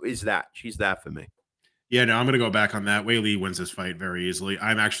Lee is that. She's that for me. Yeah, no, I'm going to go back on that. Wei Lee wins this fight very easily.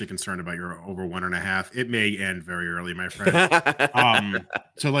 I'm actually concerned about your over 1.5. It may end very early, my friend.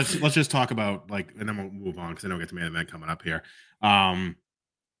 So let's just talk about like, and then we'll move on because I don't get the main event coming up here. Um,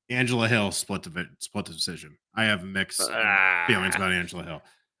 Angela Hill split the decision. I have mixed feelings Ah. about Angela Hill.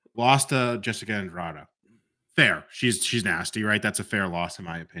 Lost to Jessica Andrade. Fair. She's nasty, right? That's a fair loss in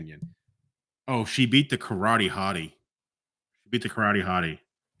my opinion. Oh, she beat the Karate Hottie. She beat the Karate Hottie.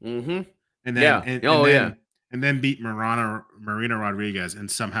 Mm-hmm. And then Yeah. Oh yeah. and then beat Marina Rodriguez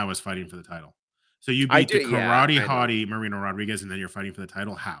and somehow is fighting for the title. So you I beat do. the Yeah, karate I know. hottie Marina Rodriguez and then you're fighting for the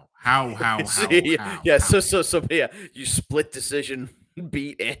title? How? See, yeah. How? So yeah. You split decision,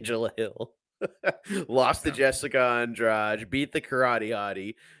 beat Angela Hill, lost to Yeah. Jessica Andrade, beat the Karate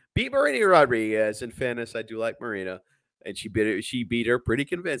Hottie, beat Marina Rodriguez. In fairness, I do like Marina, and she beat her pretty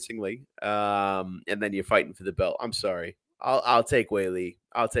convincingly. And then you're fighting for the belt. I'm sorry. I'll take Wei Lee.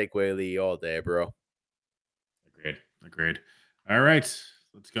 I'll take Wei Lee all day, bro. Agreed. Agreed. All right.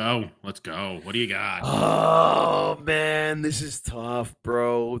 Let's go. Let's go. What do you got? Oh man, this is tough,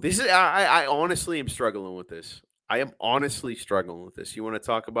 bro. This is I honestly am struggling with this. I am honestly struggling with this. You want to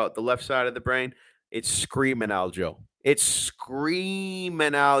talk about the left side of the brain? It's screaming Aljo. It's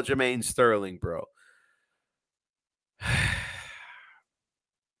screaming Aljamain Sterling, bro.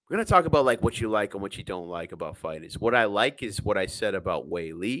 We're gonna talk about like what you like and what you don't like about fighters. What I like is what I said about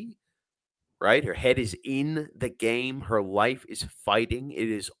Wei Lee, right? Her head is in the game. Her life is fighting. It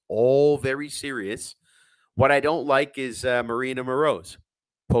is all very serious. What I don't like is Marina Moroz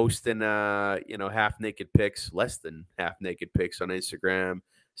posting, half naked pics, less than half naked pics on Instagram,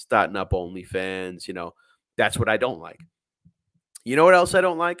 starting up OnlyFans. That's what I don't like. You know what else I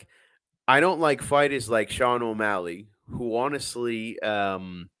don't like? I don't like fighters like Sean O'Malley, who honestly,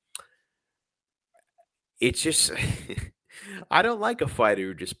 it's just. I don't like a fighter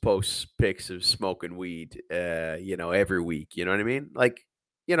who just posts pics of smoking weed, every week. You know what I mean? Like,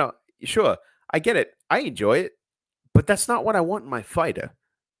 you know, sure, I get it. I enjoy it. But that's not what I want in my fighter.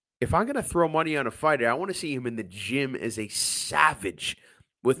 If I'm gonna throw money on a fighter, I want to see him in the gym as a savage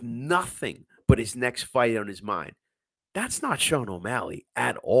with nothing but his next fight on his mind. That's not Sean O'Malley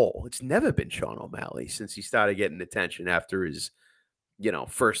at all. It's never been Sean O'Malley since he started getting attention after his,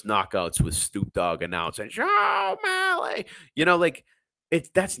 first knockouts with Snoop Dogg announcing Sean O'Malley. Like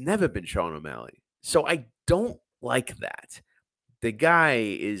that's never been Sean O'Malley. So I don't like that. The guy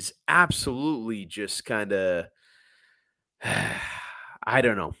is absolutely just kind of I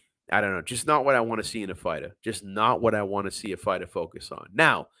don't know. I don't know. Just not what I want to see in a fighter. Just not what I want to see a fighter focus on.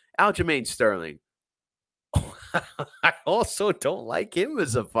 Now, Aljamain Sterling. I also don't like him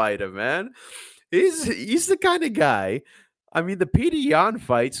as a fighter, man. He's the kind of guy. I mean, the Peter Yan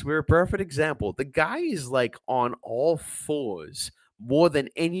fights were a perfect example. The guy is like on all fours more than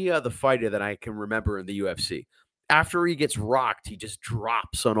any other fighter that I can remember in the UFC. After he gets rocked, he just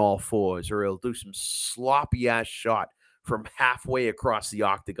drops on all fours, or he'll do some sloppy ass shot from halfway across the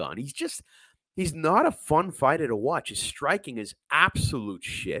octagon. He's not a fun fighter to watch. His striking is absolute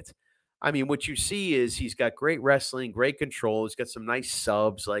shit. I mean, what you see is he's got great wrestling, great control. He's got some nice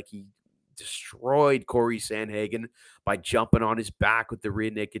subs. Like he destroyed Corey Sandhagen by jumping on his back with the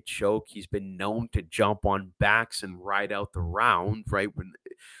rear naked choke. He's been known to jump on backs and ride out the round, right?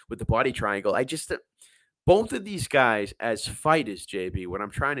 With the body triangle. Both of these guys as fighters, JB, what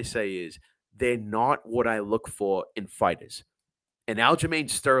I'm trying to say is they're not what I look for in fighters. And Aljamain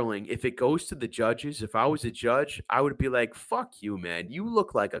Sterling, if it goes to the judges, if I was a judge, I would be like, fuck you, man. You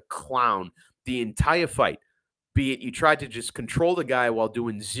look like a clown the entire fight. Be it you tried to just control the guy while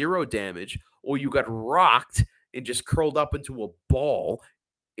doing zero damage, or you got rocked and just curled up into a ball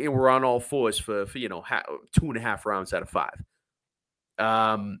and were on all fours for 2.5 rounds out of 5.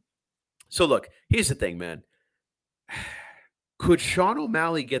 So look, here's the thing, man. Could Sean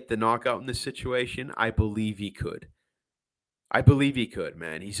O'Malley get the knockout in this situation? I believe he could. I believe he could,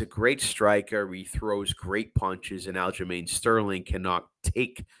 man. He's a great striker. He throws great punches, and Aljamain Sterling cannot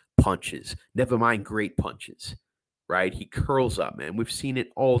take punches. Never mind great punches, right? He curls up, man. We've seen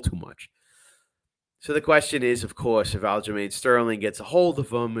it all too much. So the question is, of course, if Aljamain Sterling gets a hold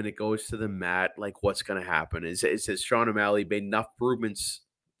of him and it goes to the mat, like what's going to happen? Has Sean O'Malley made enough improvements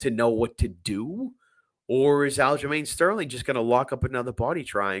to know what to do? Or is Aljamain Sterling just going to lock up another body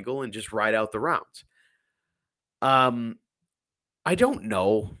triangle and just ride out the rounds? I don't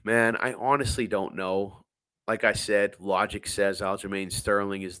know, man. I honestly don't know. Like I said, logic says Aljamain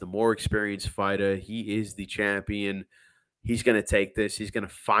Sterling is the more experienced fighter. He is the champion. He's going to take this. He's going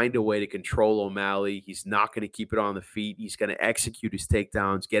to find a way to control O'Malley. He's not going to keep it on the feet. He's going to execute his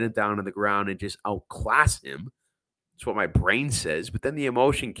takedowns, get him down on the ground, and just outclass him. That's what my brain says. But then the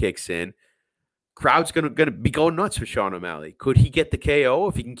emotion kicks in. Crowd's gonna be going nuts for Sean O'Malley. Could he get the KO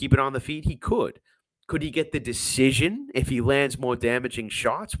if he can keep it on the feet? He could. Could he get the decision if he lands more damaging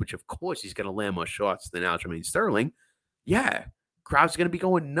shots? Which, of course, he's going to land more shots than Aljamain Sterling. Yeah, crowd's going to be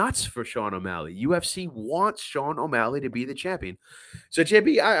going nuts for Sean O'Malley. UFC wants Sean O'Malley to be the champion. So,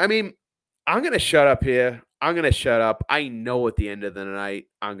 JB, I mean, I'm going to shut up here. I'm going to shut up. I know at the end of the night,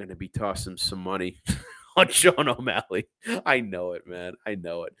 I'm going to be tossing some money on Sean O'Malley. I know it, man. I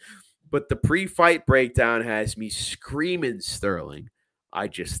know it. But the pre-fight breakdown has me screaming Sterling. I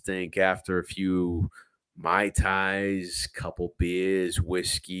just think after a few Mai Tais, couple beers,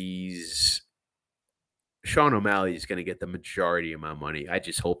 whiskeys, Sean O'Malley is going to get the majority of my money. I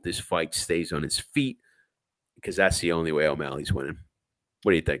just hope this fight stays on his feet because that's the only way O'Malley's winning.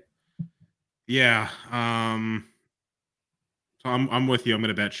 What do you think? Yeah. So I'm with you. I'm going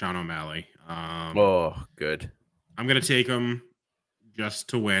to bet Sean O'Malley. Oh, good. I'm going to take him just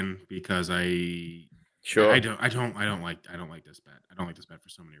to win because Sure. I don't like this bet. I don't like this bet for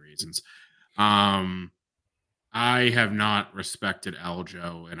so many reasons. I have not respected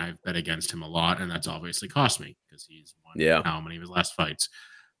Aljo, and I've bet against him a lot, and that's obviously cost me because he's won how many of his last fights.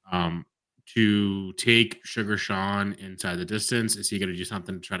 To take Sugar Sean inside the distance, is he going to do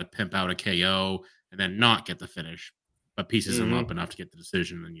something to try to pimp out a KO and then not get the finish, but pieces him up enough to get the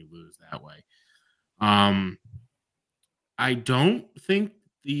decision, and then you lose that way? I don't think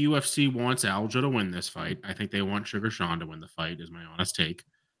the UFC wants Aljo to win this fight. I think they want Sugar Sean to win the fight, is my honest take.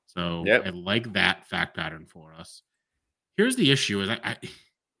 So I like that fact pattern for us. Here's the issue: is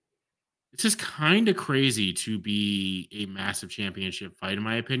it's just kind of crazy to be a massive championship fight, in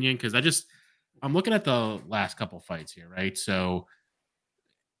my opinion, because I'm looking at the last couple fights here, right? So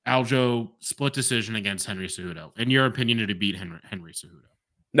Aljo split decision against Henry Cejudo. In your opinion, did he beat Henry Cejudo?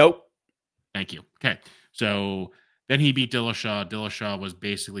 Nope. Thank you. Okay, so then he beat Dillashaw. Dillashaw was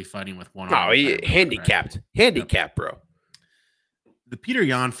basically fighting with one arm. Oh, he handicapped. Handicapped, bro. The Peter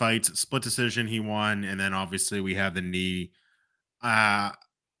Yan fights, split decision, he won, and then obviously we have the knee. I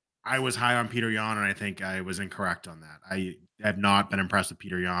was high on Peter Yan, and I think I was incorrect on that. I have not been impressed with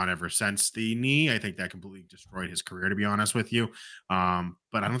Peter Yan ever since the knee. I think that completely destroyed his career, to be honest with you.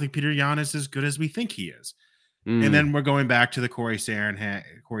 But I don't think Peter Yan is as good as we think he is. And then we're going back to the Corey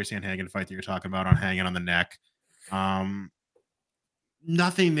Sandhagen fight that you're talking about on hanging on the neck.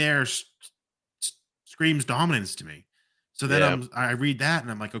 Nothing there screams dominance to me. So then I read that and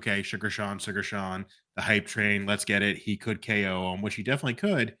I'm like, okay, Sugar Sean, the hype train, let's get it. He could KO him, which he definitely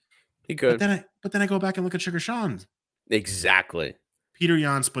could. He could. But then I go back and look at Sugar Sean's. Exactly. Peter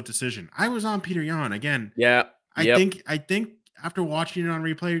Yan split decision. I was on Peter Yan again. Yeah. I think after watching it on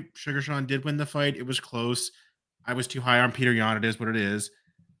replay, Sugar Sean did win the fight. It was close. I was too high on Peter Yan. It is what it is.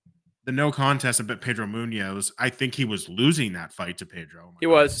 The no contest of Pedro Munoz, I think he was losing that fight to Pedro. He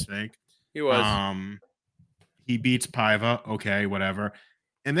was. He was. He beats Paiva. Okay, whatever.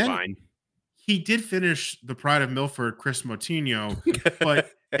 And then he did finish the Pride of Milford, Chris Moutinho.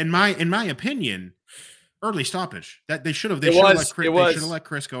 But in my opinion, early stoppage. That they should have. They should have let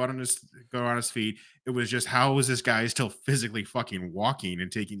Chris go on his feet. It was just, how is this guy still physically fucking walking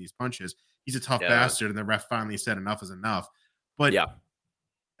and taking these punches? He's a tough bastard, and the ref finally said enough is enough. But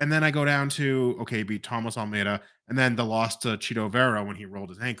and then I go down to beat Thomas Almeida, and then the loss to Chito Vera when he rolled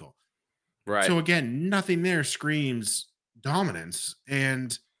his ankle. Right. So again, nothing there screams dominance,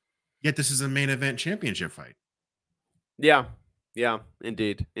 and yet this is a main event championship fight. Yeah,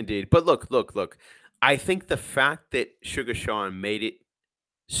 indeed. But look. I think the fact that Sugar Sean made it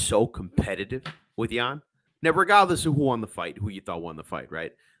so competitive with Yan, now regardless of who won the fight, who you thought won the fight,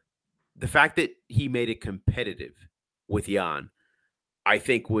 right? The fact that he made it competitive with Yan, I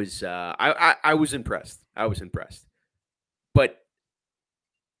think was I was impressed. But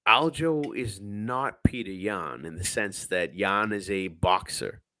Aljo is not Peter Yan in the sense that Yan is a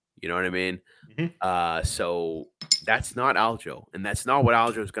boxer. You know what I mean? Mm-hmm. So that's not Aljo, and that's not what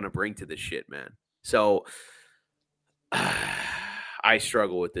Aljo is going to bring to this shit, man. So I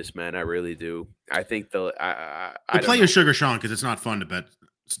struggle with this, man. I really do. I think I play your Sugar Sean because it's not fun to bet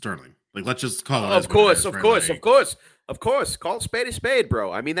Sterling. Like, let's just call it. Of course. Call spade a spade,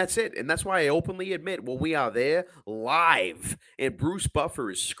 bro. I mean, that's it. And that's why I openly admit when we are there live and Bruce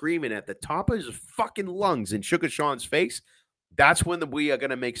Buffer is screaming at the top of his fucking lungs in Sugar Sean's face, that's when we are going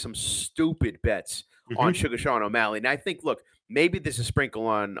to make some stupid bets on Sugar Sean O'Malley. And I think, look, maybe there's a sprinkle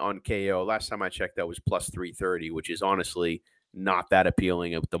on KO. Last time I checked, that was plus 330, which is honestly not that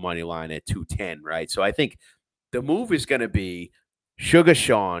appealing of the money line at 210, right? So I think The move is going to be Sugar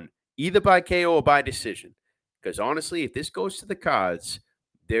Sean, either by KO or by decision. Because honestly, if this goes to the cards,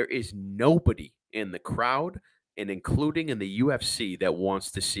 there is nobody in the crowd and including in the UFC that wants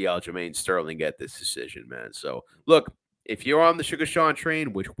to see Aljamain Sterling get this decision, man. So look, if you're on the Sugar Sean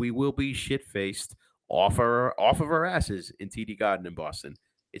train, which we will be shit-faced off of our asses in TD Garden in Boston,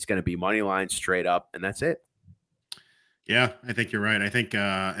 it's going to be money line straight up, and that's it. Yeah, I think you're right. I think,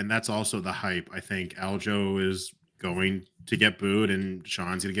 and that's also the hype. I think Aljo is going to get booed and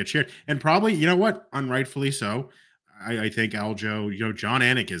Sean's going to get cheered. And probably, you know what? Unrightfully so. I think Aljo, John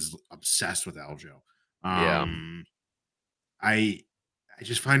Anik is obsessed with Aljo. Yeah. I I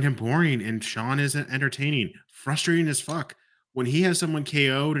just find him boring and Sean isn't entertaining. Frustrating as fuck. When he has someone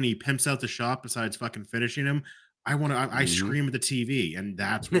KO'd and he pimps out the shot besides fucking finishing him, I Mhm. scream at the TV, and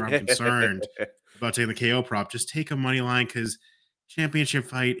that's where I'm concerned about taking the KO prop. Just take a money line because championship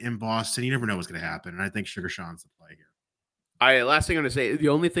fight in Boston, you never know what's going to happen. And I think Sugar Sean's the play here. All right, last thing I'm gonna say, the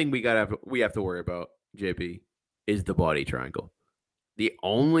only thing we have to worry about, JP, is the body triangle. The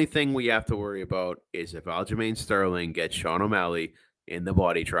only thing we have to worry about is if Aljamain Sterling gets Sean O'Malley in the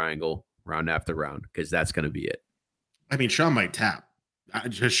body triangle round after round, because that's gonna be it. I mean, Sean might tap.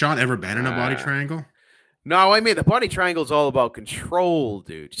 Has Sean ever been in a body triangle? No, I mean the body triangle is all about control,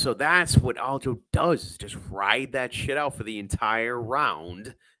 dude. So that's what Aljo does: just ride that shit out for the entire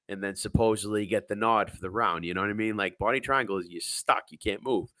round, and then supposedly get the nod for the round. You know what I mean? Like body triangle is you're stuck, you can't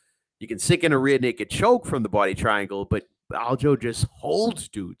move. You can sink in a rear naked choke from the body triangle, but Aljo just holds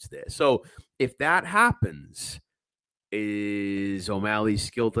dudes there. So if that happens, is O'Malley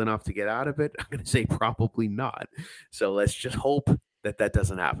skilled enough to get out of it? I'm going to say probably not. So let's just hope that that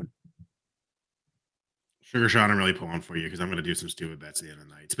doesn't happen. Sugar Sean, I'm really pulling for you because I'm going to do some stupid bets at the end of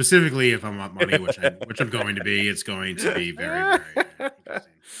the night. Specifically, if I'm up money, which I'm going to be, it's going to be very, very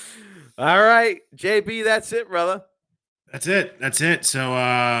interesting. All right, JB, that's it, brother. That's it. That's it.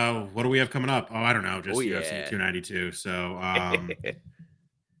 So, what do we have coming up? Oh, I don't know. Just UFC 292. So, I'm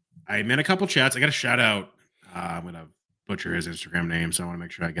in a couple chats. I got a shout out. I'm going to butcher his Instagram name, so I want to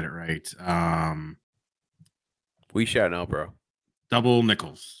make sure I get it right. We shout out, bro. Double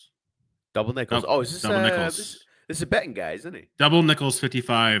Nichols. Double Nichols. Oh, is this Double Nichols? This is a betting guy, isn't he? Double Nichols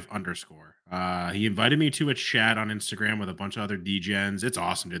 55 underscore. He invited me to a chat on Instagram with a bunch of other DGens. It's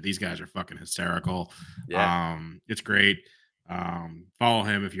awesome, dude. These guys are fucking hysterical. Yeah. It's great. Follow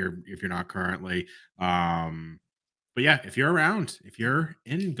him if you're not currently. But yeah, if you're around, if you're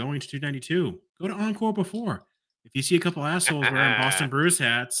in going to 292, go to Encore before. If you see a couple assholes wearing Boston Brews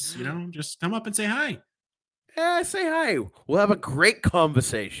hats, just come up and say hi. Yeah, say hi. We'll have a great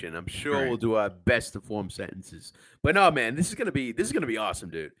conversation. I'm sure Right. we'll do our best to form sentences. But no, man, this is gonna be awesome,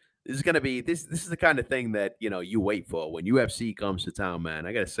 dude. This is gonna be this is the kind of thing that you wait for when UFC comes to town, man.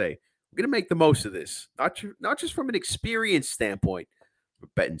 I gotta say, we're gonna make the most of this. Not just from an experience standpoint,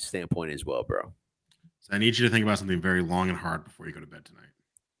 but betting standpoint as well, bro. So I need you to think about something very long and hard before you go to bed tonight.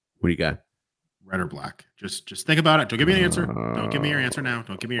 What do you got? Red or black? Just think about it. Don't give me an answer. Don't give me your answer now.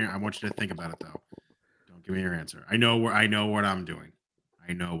 Don't give me I want you to think about it though. Don't give me your answer. I know what I'm doing.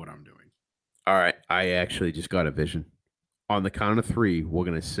 I know what I'm doing. All right. I actually just got a vision. On the count of 3, we're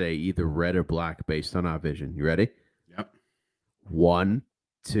gonna say either red or black based on our vision. You ready? Yep. 1,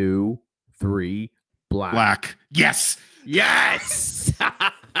 2, 3. Black. Yes. Yes.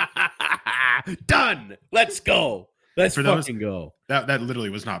 Done. Let's go. Let's fucking go. That literally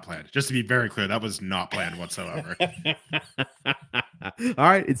was not planned. Just to be very clear, that was not planned whatsoever. All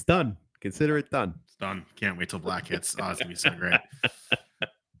right, it's done. Consider it done. It's done. Can't wait till black hits. Oh, it's gonna be so great.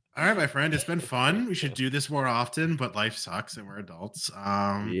 All right, my friend. It's been fun. We should do this more often, but life sucks and we're adults.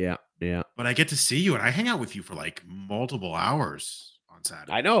 Yeah. But I get to see you and I hang out with you for like multiple hours on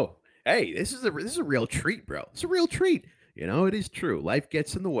Saturday. I know. Hey, this is a real treat, bro. It's a real treat. It is true. Life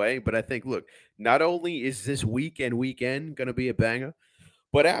gets in the way, but I think, look, not only is this weekend going to be a banger,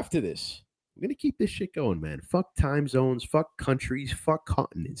 but after this, we're going to keep this shit going, man. Fuck time zones, fuck countries, fuck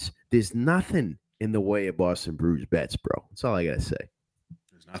continents. There's nothing in the way of Boston Brews bets, bro. That's all I got to say.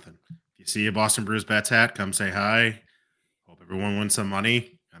 There's nothing. If you see a Boston Brews bets hat, come say hi. Hope everyone wins some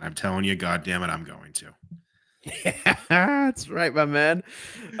money. And I'm telling you, God damn it, I'm going to. Yeah, that's right, my man.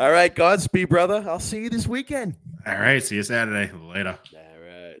 All right, Godspeed, brother. I'll see you this weekend. All right, see you Saturday. Later. All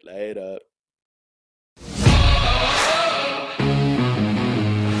right, later.